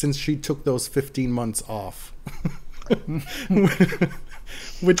since she took those 15 months off.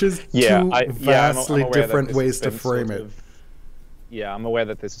 Which is two vastly different ways to frame it. I'm aware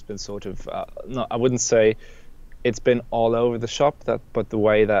that this has been sort of, no, I wouldn't say it's been all over the shop, but the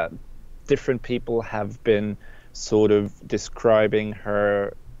way that different people have been sort of describing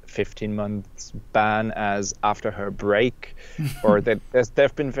her 15 months ban as after her break, or that there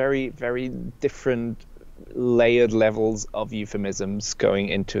have been very, very different layered levels of euphemisms going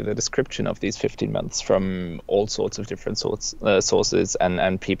into the description of these 15 months from all sorts of different sources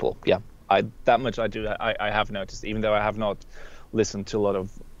and people. I have noticed, even though I have not listened to a lot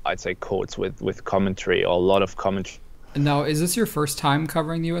of, I'd say, quotes with commentary, or a lot of commentary. Now, is this your first time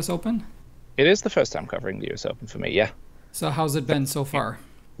covering the US Open? It is the first time covering the US Open for me, yeah. So how's it been so far?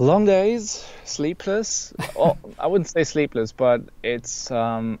 Long days, sleepless. I wouldn't say sleepless, but it's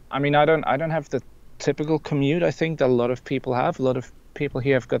I don't have the typical commute I think that a lot of people have. A lot of people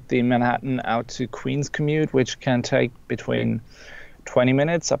here have got the Manhattan out to Queens commute, which can take between 20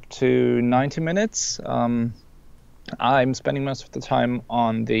 minutes up to 90 minutes. I'm spending most of the time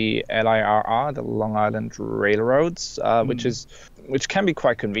on the LIRR, the Long Island Railroads, which can be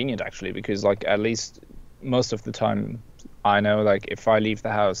quite convenient actually, because like at least most of the time I know, like, if I leave the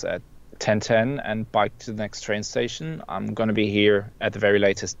house at 10:10 and bike to the next train station, I'm going to be here at the very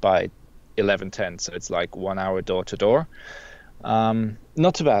latest by 11:10. So it's like 1 hour door to door.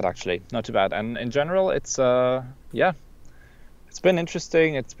 Not too bad, actually. Not too bad. And in general, it's been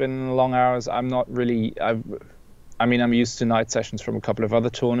interesting. It's been long hours. I'm used to night sessions from a couple of other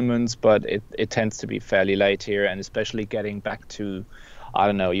tournaments, but it tends to be fairly late here, and especially getting back to, I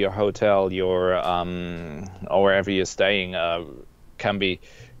don't know, your hotel, or wherever you're staying, can be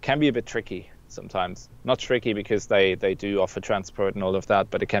a bit tricky sometimes. Not tricky because they do offer transport and all of that,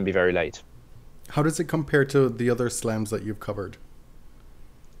 but it can be very late. How does it compare to the other slams that you've covered?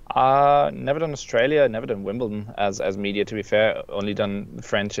 Never done Australia, never done Wimbledon as media, to be fair. Only done the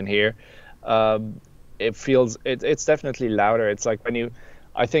French in here. It's definitely louder. It's like when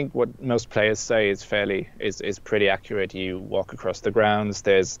I think what most players say is pretty accurate. You walk across the grounds.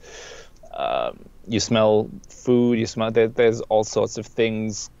 There's you smell food. You smell there's all sorts of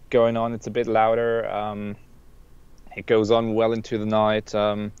things going on. It's a bit louder. It goes on well into the night.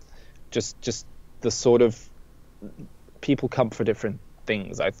 Just the sort of people come for different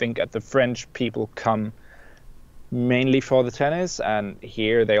things. I think at the French, people come mainly for the tennis, and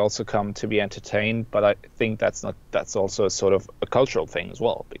here they also come to be entertained. But I think that's also sort of a cultural thing as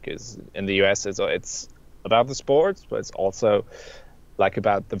well, because in the US it's about the sports, but it's also like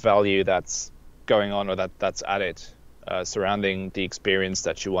about the value that's going on, or that's added surrounding the experience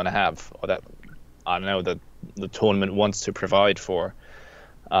that you want to have, or that I don't know that the tournament wants to provide for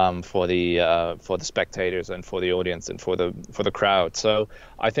the spectators and for the audience and for the crowd. So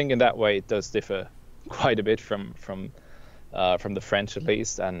I think in that way it does differ quite a bit from the French, at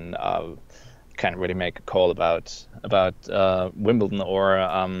least, and can't really make a call about Wimbledon or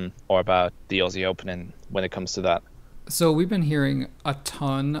about the Aussie Open when it comes to that. So we've been hearing a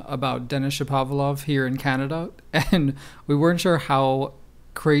ton about Denis Shapovalov here in Canada, and we weren't sure how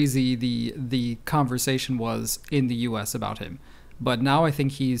crazy the conversation was in the US about him. But now I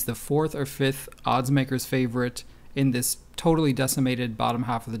think he's the 4th or 5th odds makers favorite in this totally decimated bottom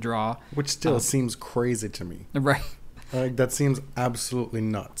half of the draw. Which still seems crazy to me. Right. Like, that seems absolutely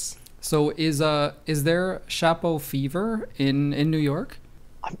nuts. So is there Shapo fever in New York?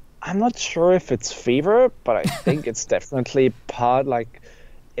 I'm not sure if it's fever, but I think it's definitely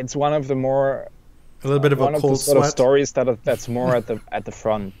it's one of the more a little bit of one a of cold the sort sweat. of stories that's more at the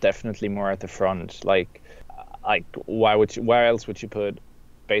front, definitely more at the front. Like where else would you put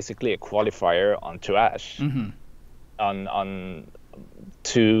basically a qualifier onto Ash on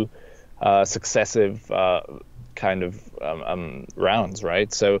two successive kind of rounds,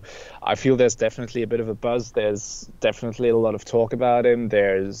 right? So I feel there's definitely a bit of a buzz. There's definitely a lot of talk about him.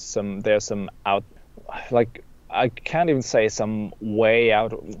 There's some out, like, I can't even say some way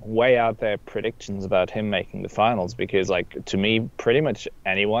out there predictions about him making the finals, because, like, to me, pretty much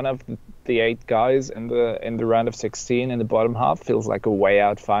any one of the 8 guys in the round of 16 in the bottom half feels like a way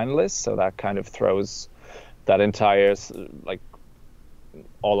out finalist. So that kind of throws that entire, like,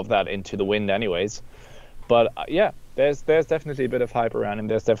 all of that into the wind anyways. But yeah, there's definitely a bit of hype around him.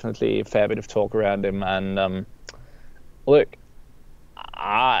 There's definitely a fair bit of talk around him. And look,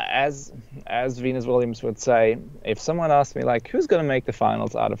 as Venus Williams would say, if someone asked me, like, who's going to make the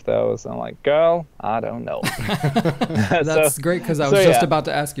finals out of those, I'm like, girl, I don't know. That's great, because I was just about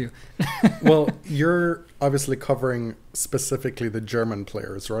to ask you. Well, you're obviously covering specifically the German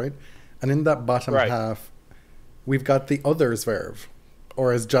players, right? And in that bottom half, we've got the other Zverev,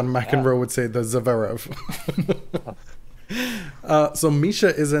 or as John McEnroe would say, the Zverev. So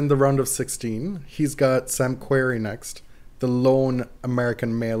Misha is in the round of 16. He's got Sam Querrey next, the lone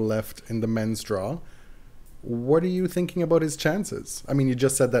American male left in the men's draw. What are you thinking about his chances? I mean, you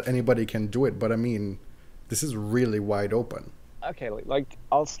just said that anybody can do it, but I mean, this is really wide open. Okay, like,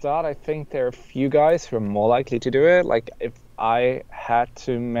 I'll start. I think there are a few guys who are more likely to do it. Like, if I had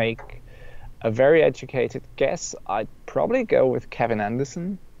to make a very educated guess, I'd probably go with Kevin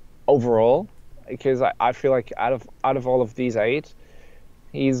Anderson overall, because I feel like out of all of these 8,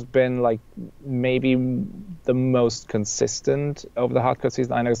 he's been, like, maybe the most consistent over the hardcourt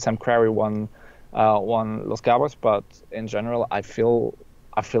season. I know Sam Querrey won Los Cabos, but in general, I feel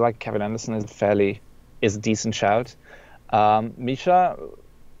like Kevin Anderson is a decent shout. Misha,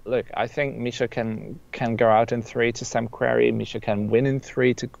 look, I think Misha can go out in 3 to Sam Querrey. Misha can win in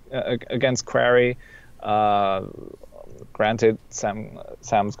 3 against Querrey. Granted,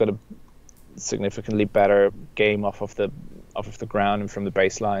 Sam's got a significantly better game off of the ground and from the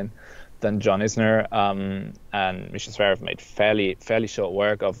baseline than John Isner, and Misha Zverev made fairly short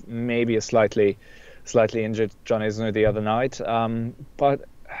work of maybe a slightly injured John Isner the other night. But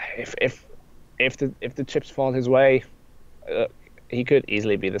if the chips fall his way, he could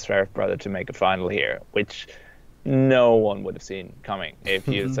easily be the Zverev brother to make a final here, which no one would have seen coming. If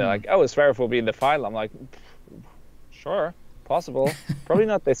you say, like, oh, Zverev will be in the final, I'm like, sure, possible. Probably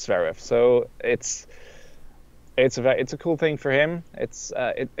not this Zverev. So it's a cool thing for him.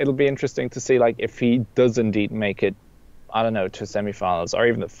 It'll be interesting to see, like, if he does indeed make it, I don't know, to semifinals or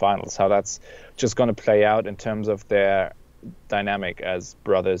even the finals, how that's just going to play out in terms of their dynamic as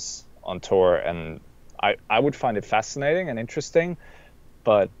brothers on tour. And I would find it fascinating and interesting,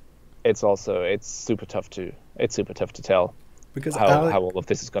 but it's super tough to tell because how all of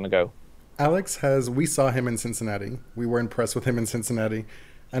this is going to go. Alex we saw him in Cincinnati. We were impressed with him in Cincinnati.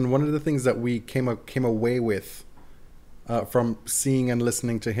 And one of the things that we came away with from seeing and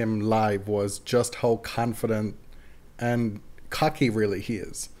listening to him live was just how confident and cocky really he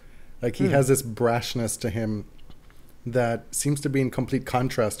is. Like he has this brashness to him that seems to be in complete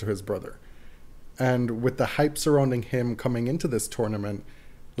contrast to his brother. And with the hype surrounding him coming into this tournament,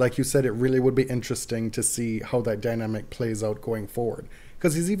 like you said, it really would be interesting to see how that dynamic plays out going forward.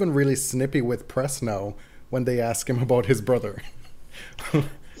 Because he's even really snippy with press now when they ask him about his brother.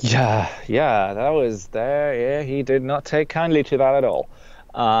 Yeah, that was there. Yeah, he did not take kindly to that at all.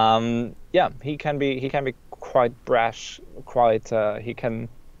 Yeah, he can be quite brash.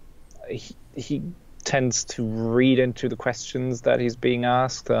 He tends to read into the questions that he's being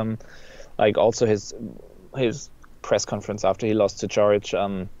asked. Like also his press conference after he lost to George.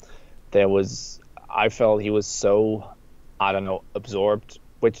 I felt he was so, I don't know, absorbed,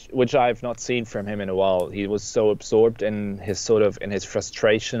 which I've not seen from him in a while. He was so absorbed in his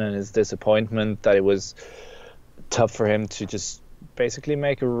frustration and his disappointment that it was tough for him to just basically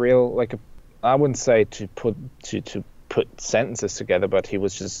make a real, I wouldn't say to put sentences together, but he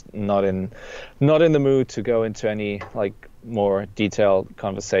was just not in the mood to go into any more detailed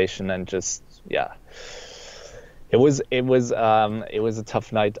conversation, and just it was a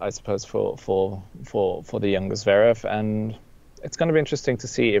tough night, I suppose, for the younger Zverev, and it's going to be interesting to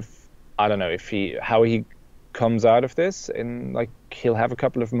see how he comes out of this. He'll have a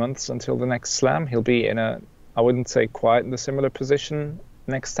couple of months until the next slam. He'll be in I wouldn't say quite in the similar position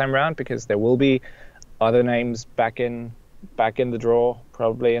next time round, because there will be other names back in the draw,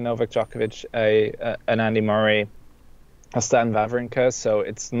 probably a Novak Djokovic, an Andy Murray, a Stan Wawrinka. So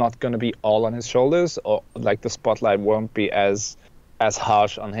it's not going to be all on his shoulders, or the spotlight won't be as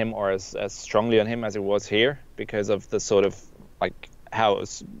harsh on him or as strongly on him as it was here, because of the sort of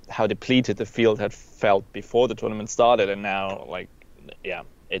how depleted the field had felt before the tournament started, and now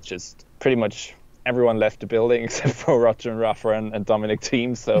it's just pretty much everyone left the building except for Roger and Rafa and Dominic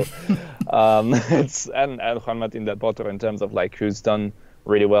Thiem. So it's and Juan Martín del Potro in terms of who's done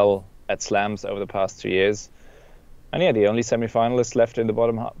really well at slams over the past 2 years. And the only semi-finalist left in the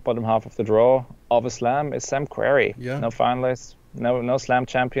bottom half of the draw of a slam is Sam Querrey. Yeah. No finalist, no slam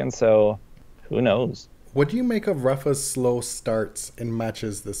champion. So who knows? What do you make of Rafa's slow starts in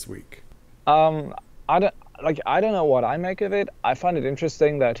matches this week? I don't know what I make of it. I find it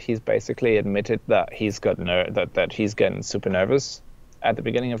interesting that he's basically admitted that he's got that he's getting super nervous at the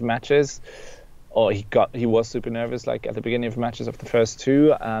beginning of matches, or he was super nervous at the beginning of matches of the first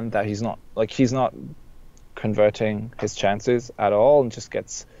two, and that he's not converting his chances at all, and just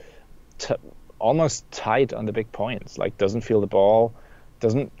gets almost tight on the big points. Doesn't feel the ball,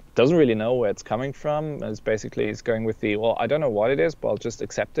 doesn't really know where it's coming from. He's going with I don't know what it is, but I'll just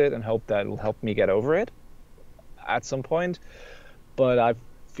accept it and hope that it'll help me get over it at some point. But I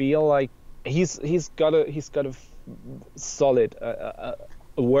feel like he's got a solid, a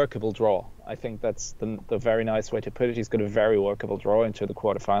workable draw. I think that's the very nice way to put it. He's got a very workable draw into the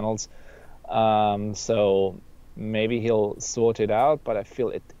quarterfinals. So maybe he'll sort it out, but I feel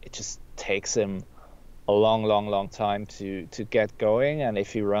it just takes him a long time to get going. And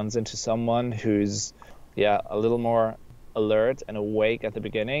if he runs into someone who's a little more alert and awake at the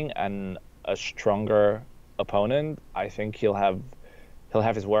beginning and a stronger opponent, I think he'll have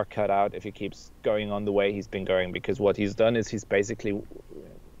his work cut out if he keeps going on the way he's been going. Because what he's done is he's basically,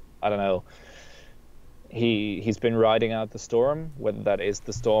 I don't know, he's been riding out the storm, whether that is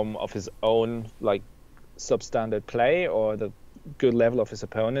the storm of his own substandard play or the good level of his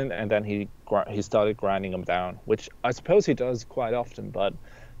opponent, and then he started grinding him down, which I suppose he does quite often. But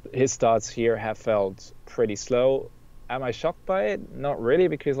his starts here have felt pretty slow. Am I shocked by it? Not really,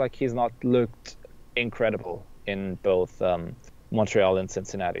 because he's not looked incredible in both Montreal and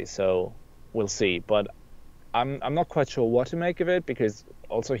Cincinnati. So we'll see. But I'm not quite sure what to make of it, because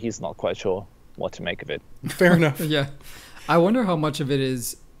also he's not quite sure what to make of it. Fair enough. Yeah. I wonder how much of it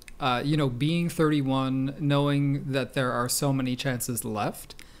is, being 31, knowing that there are so many chances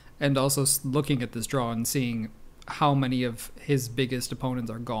left, and also looking at this draw and seeing how many of his biggest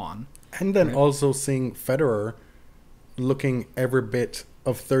opponents are gone. And then also seeing Federer looking every bit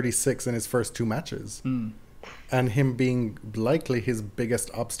of 36 in his first two matches. And him being likely his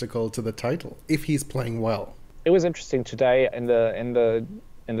biggest obstacle to the title, if he's playing well. It was interesting today in the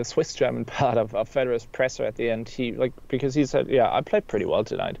Swiss German part of Federer's presser at the end, because he said, I played pretty well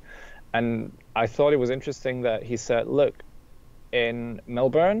tonight. And I thought it was interesting that he said, look, in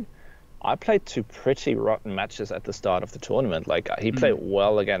Melbourne, I played two pretty rotten matches at the start of the tournament. He played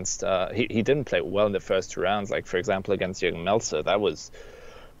well against, he didn't play well in the first two rounds. For example, against Jürgen Melzer,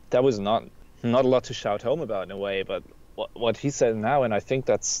 that was not a lot to shout home about in a way. But what he said now, and I think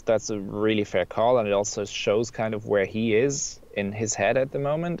that's a really fair call, and it also shows kind of where he is in his head at the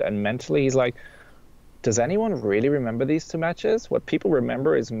moment, and mentally he's does anyone really remember these two matches? What people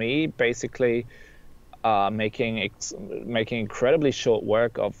remember is me basically making incredibly short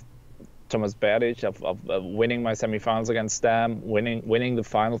work of Thomas Berdych, of winning my semifinals against them, winning the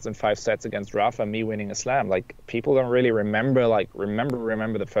finals in 5 sets against Rafa, me winning a slam. Like, people don't really remember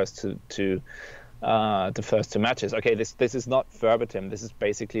the first two matches. Okay, this is not verbatim. This is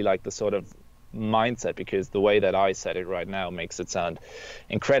basically like the sort of mindset, because the way that I said it right now makes it sound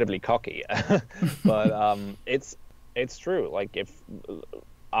incredibly cocky. But it's true. Like, if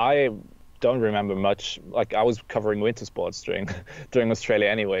I don't remember much, like, I was covering winter sports during Australia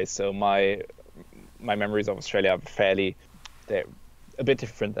anyway, so my memories of Australia are they're a bit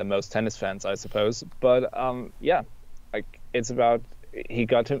different than most tennis fans, I suppose. But yeah, like, it's about he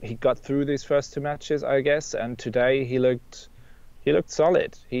got through these first 2 matches, I guess, and today he looked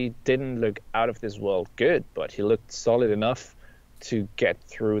solid. He didn't look out of this world good, but he looked solid enough to get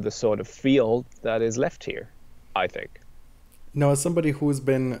through the sort of field that is left here, I think. Now, as somebody who's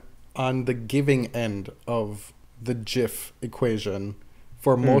been on the giving end of the GIF equation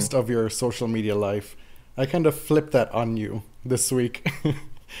for most of your social media life, I kind of flipped that on you this week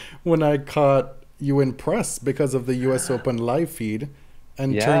when I caught you in press because of the US Open live feed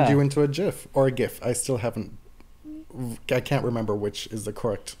and turned you into a GIF or a GIF. I can't remember which is the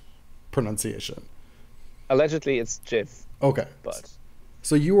correct pronunciation. Allegedly, it's GIF. Okay. But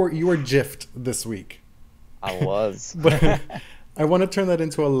so you were GIFed this week. I was. But I want to turn that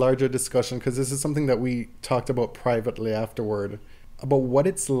into a larger discussion, because this is something that we talked about privately afterward, about what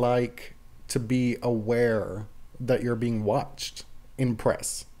it's like to be aware that you're being watched in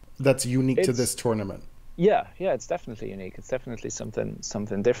press. That's unique to this tournament. Yeah, it's definitely unique. It's definitely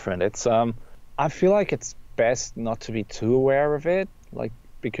something different. It's I feel like it's best not to be too aware of it, like,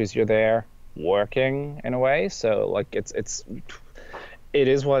 because you're there working in a way. So, like, it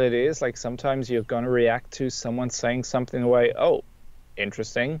is what it is. Like, sometimes you're gonna react to someone saying something in a way, oh,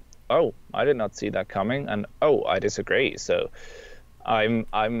 interesting, oh, I did not see that coming, and oh, I disagree. So I don't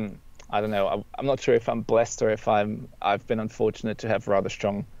know, I'm not sure if I'm blessed or if I've been unfortunate to have rather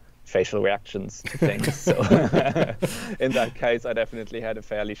strong facial reactions to things. So in that case, I definitely had a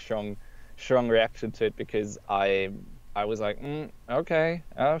fairly strong reaction to it, because I was like, okay,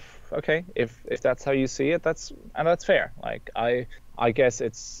 if that's how you see it, that's fair. Like, I guess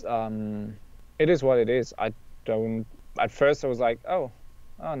it is what it is. At first I was like, oh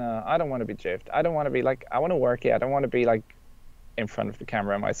no, I don't want to be GIFed. I don't want to be like, I want to work it. I don't want to be like in front of the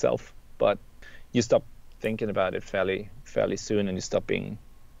camera myself. But you stop thinking about it fairly soon, and you stop being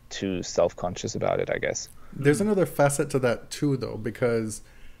too self-conscious about it, I guess. There's another facet to that too, though, because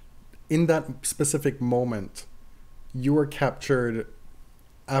in that specific moment, you were captured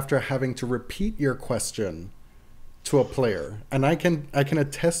after having to repeat your question to a player, and I can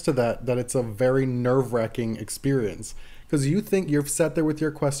attest to that it's a very nerve-wracking experience, because you think you've sat there with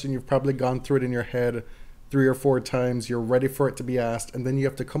your question, you've probably gone through it in your head 3 or 4 times, you're ready for it to be asked, and then you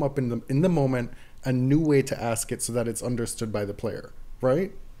have to come up in the moment a new way to ask it so that it's understood by the player,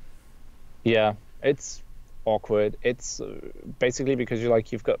 right? Yeah, it's awkward. It's basically because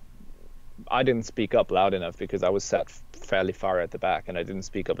I didn't speak up loud enough, because I was sat fairly far at the back and I didn't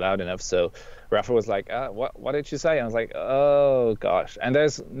speak up loud enough. So Rafa was like, what did you say? And I was like, oh gosh. And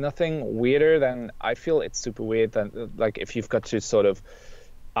there's nothing weirder than, I feel it's super weird than, like, if you've got to sort of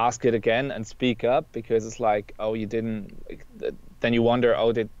ask it again and speak up, because it's like, oh, you didn't, then you wonder,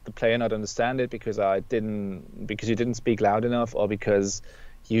 oh, did the player not understand it because you didn't speak loud enough, or because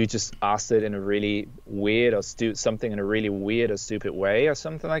you just asked it in a really weird or something in a really weird or stupid way or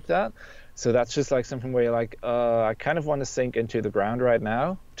something like that. So that's just like something where you're like, I kind of want to sink into the ground right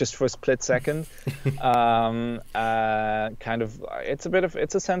now, just for a split second. Kind of,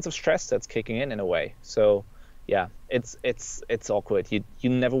 it's a sense of stress that's kicking in a way. So yeah, it's awkward. You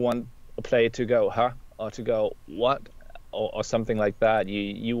never want a player to go, huh? Or to go, what? Or something like that.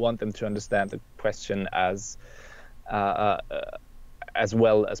 You want them to understand the question as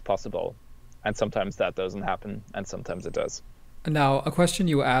well as possible. And sometimes that doesn't happen, and sometimes it does. Now, a question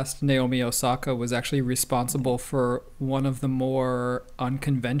you asked Naomi Osaka was actually responsible for one of the more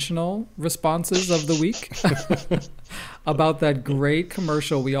unconventional responses of the week about that great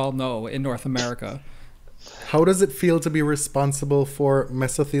commercial we all know in North America. How does it feel to be responsible for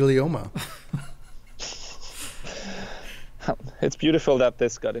mesothelioma? It's beautiful that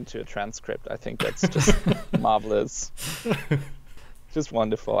this got into a transcript. I think that's just marvelous. Just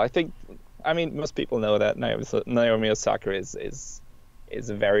wonderful. I mean, most people know that Naomi Osaka is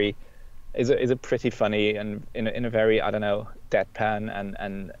a pretty funny and in a very, I don't know, deadpan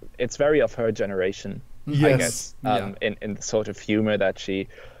and it's very of her generation, yes. I guess, in the sort of humor that she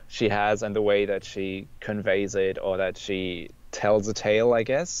she has and the way that she conveys it, or that she tells a tale, I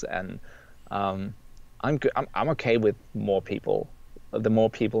guess. And I'm good. I'm okay with more people. The more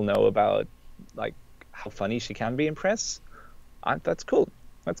people know about like how funny she can be in press, that's cool.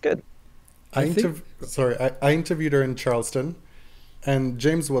 That's good. I interviewed her in Charleston, and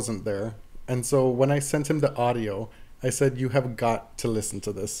James wasn't there. And so when I sent him the audio, I said, you have got to listen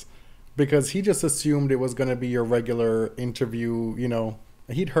to this. Because he just assumed it was going to be your regular interview, you know.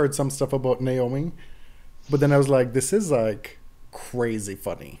 He'd heard some stuff about Naomi. But then I was like, this is like crazy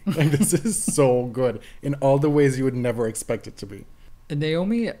funny. Like, this is so good in all the ways you would never expect it to be.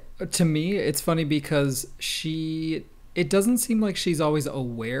 Naomi, to me, it's funny because it doesn't seem like she's always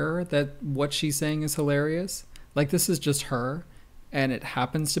aware that what she's saying is hilarious. Like, this is just her, and it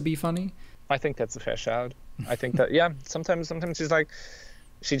happens to be funny. I think that's a fair shout. I think that, yeah, sometimes she's like,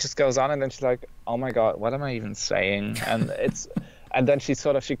 she just goes on and then she's like, oh my God, what am I even saying? And and then she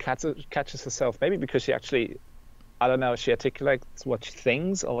catches herself, maybe because she actually, I don't know, she articulates what she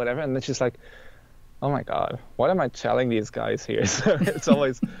thinks or whatever. And then she's like, oh my God, what am I telling these guys here? So it's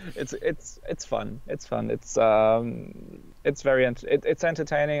always, it's fun. It's fun. It's very, it's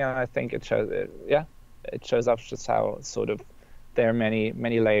entertaining. And I think it shows up just how sort of, there are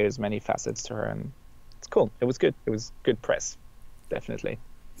many layers, many facets to her, and it's cool. It was good. It was good press, definitely.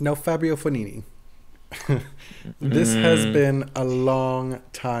 Now, Fabio Fognini, this has been a long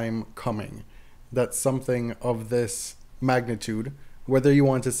time coming. That something of this magnitude, whether you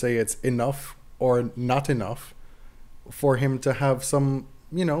want to say it's enough or not enough, for him to have some,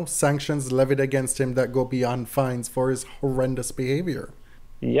 you know, sanctions levied against him that go beyond fines for his horrendous behavior.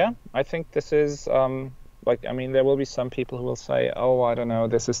 Yeah, I think this is... like, I mean, there will be some people who will say, oh, I don't know,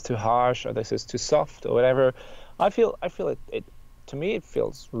 this is too harsh or this is too soft or whatever. I feel it to me, it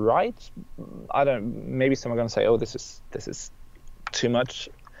feels right. Maybe some are going to say, oh, this is too much.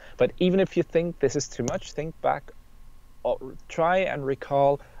 But even if you think this is too much, think back, or try and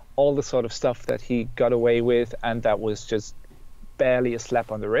recall all the sort of stuff that he got away with, and that was just barely a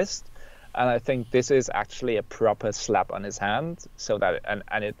slap on the wrist. And I think this is actually a proper slap on his hand, so that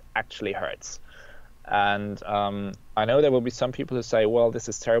and it actually hurts. And I know there will be some people who say, well, this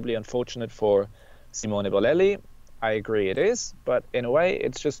is terribly unfortunate for Simone Bolelli. I agree it is, but in a way,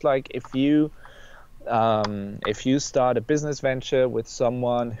 it's just like if you start a business venture with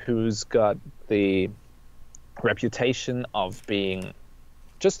someone who's got the reputation of being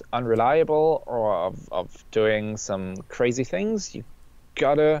just unreliable or of doing some crazy things,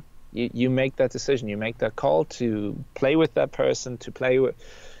 you make that decision, you make that call to play with that person, to play with...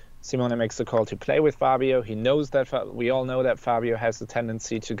 Simone makes the call to play with Fabio. He knows that we all know that Fabio has the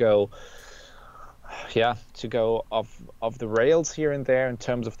tendency to go off the rails here and there in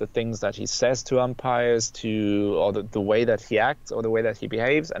terms of the things that he says to umpires, or the way that he acts or the way that he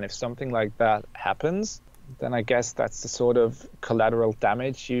behaves. And if something like that happens, then I guess that's the sort of collateral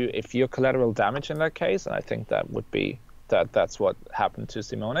damage. If you're collateral damage in that case, and I think that would be that's what happened to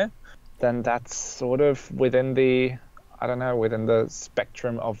Simone, then that's sort of within the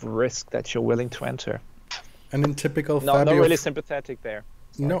spectrum of risk that you're willing to enter. And in typical Fabio... not really sympathetic there.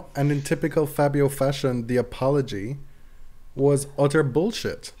 Sorry. No, and in typical Fabio fashion, the apology was utter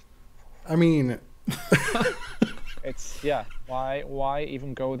bullshit. I mean... it's, yeah, why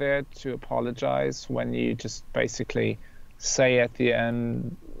even go there to apologize when you just basically say at the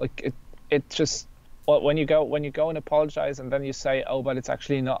end, like, it just... when you go and apologize and then you say, oh, but it's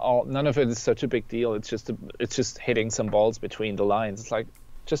actually none of it is such a big deal, it's just hitting some balls between the lines, it's like,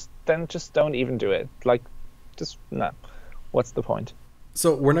 just don't even do it. Like, just no, what's the point?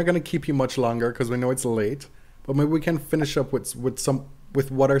 So we're not going to keep you much longer because we know it's late, but maybe we can finish up with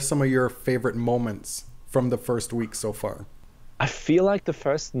what are some of your favorite moments from the first week so far. I feel like the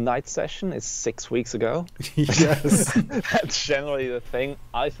first night session is 6 weeks ago. Yes. That's generally the thing.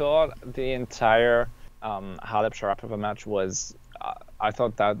 I thought the entire Halep-Sharapova match was... I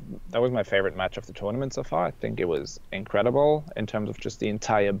thought that was my favorite match of the tournament so far. I think it was incredible in terms of just the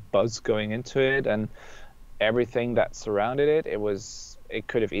entire buzz going into it and everything that surrounded it. It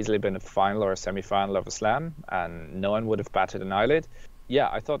could have easily been a final or a semi-final of a slam, and no one would have batted an eyelid. Yeah,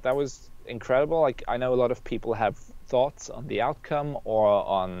 I thought that was incredible. Like, I know a lot of people have thoughts on the outcome or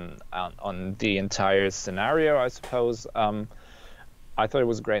on the entire scenario, I suppose. I thought it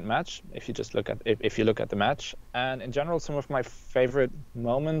was a great match if you look at the match. And in general, some of my favorite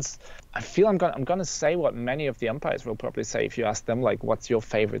moments, I feel I'm gonna say what many of the umpires will probably say if you ask them, like, what's your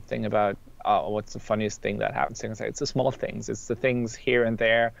favorite thing about what's the funniest thing that happens? They're gonna say it's the small things, it's the things here and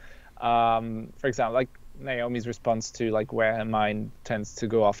there. For example, like Naomi's response to like where her mind tends to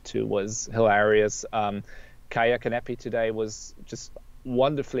go off to was hilarious. Kaya Kanepi today was just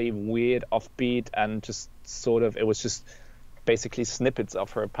wonderfully weird, offbeat, and just sort of, it was just basically snippets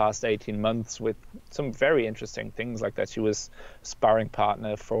of her past 18 months with some very interesting things, like that she was sparring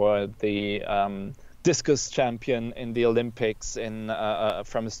partner for the discus champion in the Olympics in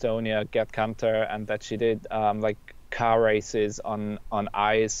from Estonia, Gerd Kanter, and that she did like car races on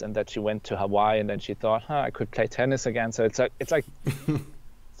ice, and that she went to Hawaii, and then she thought, I could play tennis again. So it's like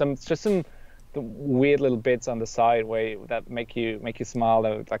some weird little bits on the side that make you smile,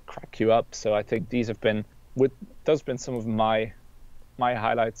 that would like crack you up. So I think those have been some of my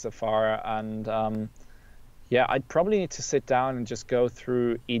highlights so far. And I'd probably need to sit down and just go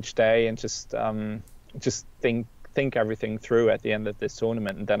through each day and just think everything through at the end of this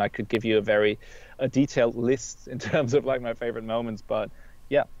tournament, and then I could give you a detailed list in terms of like my favorite moments. But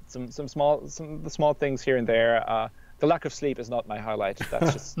yeah, some small things here and there. The lack of sleep is not my highlight.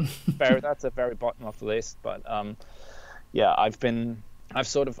 That's just that's a very bottom of the list. But I'm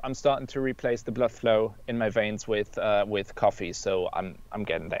starting to replace the blood flow in my veins with coffee, so I'm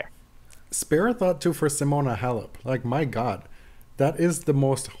getting there. Spare a thought too for Simona Halep. Like, my God, that is the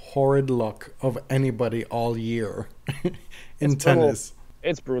most horrid luck of anybody all year in tennis.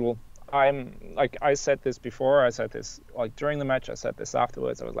 It's brutal. I'm like, I said this before. I said this like during the match. I said this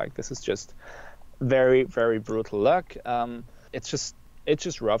afterwards. I was like, this is just very, very brutal luck. It's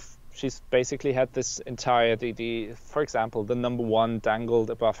just rough. She's basically had this entire for example, the number one dangled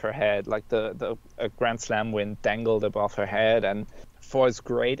above her head, like the Grand Slam win dangled above her head. And for as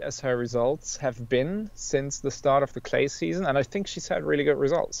great as her results have been since the start of the clay season, and I think she's had really good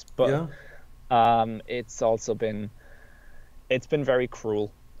results, but it's also been very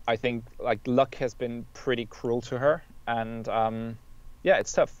cruel. I think like luck has been pretty cruel to her, and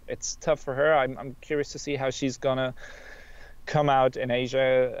it's tough. It's tough for her. I'm curious to see how she's gonna come out in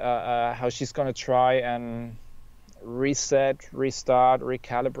Asia, how she's gonna try and reset, restart,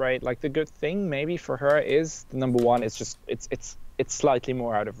 recalibrate. Like, the good thing maybe for her is the number one is just it's slightly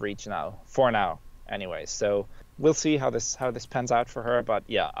more out of reach now, for now anyway. So we'll see how this pans out for her. But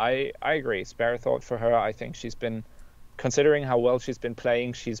yeah, I agree. Spare thought for her. I think she's been, considering how well she's been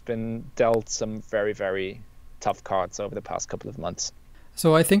playing, she's been dealt some very, very tough cards over the past couple of months.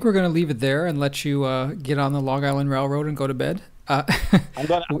 So I think we're going to leave it there and let you get on the Long Island Railroad and go to bed. I'm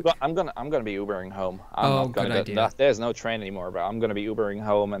gonna be Ubering home. Good idea. There's no train anymore, but I'm gonna be Ubering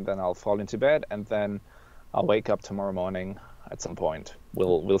home, and then I'll fall into bed, and then I'll wake up tomorrow morning at some point.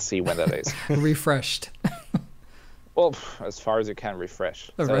 We'll see when that is. Refreshed. Well, as far as you can refresh.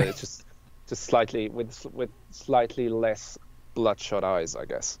 So right. It's just slightly with slightly less bloodshot eyes, I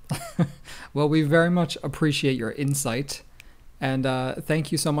guess. Well, we very much appreciate your insight, and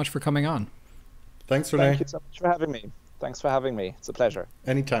thank you so much for coming on. Thanks, Rene. Thank you so much for having me. Thanks for having me. It's a pleasure.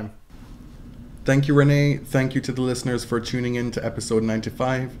 Anytime. Thank you, Rene. Thank you to the listeners for tuning in to episode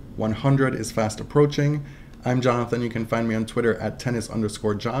 95. 100 is fast approaching. I'm Jonathan. You can find me on Twitter at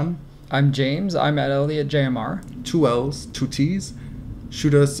tennis_John. I'm James. I'm at ElliotJMR. 2 L's, 2 T's.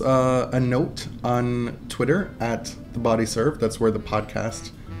 Shoot us a note on Twitter at The Body Serve. That's where the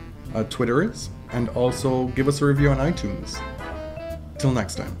podcast Twitter is. And also give us a review on iTunes. Till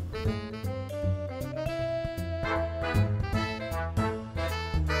next time.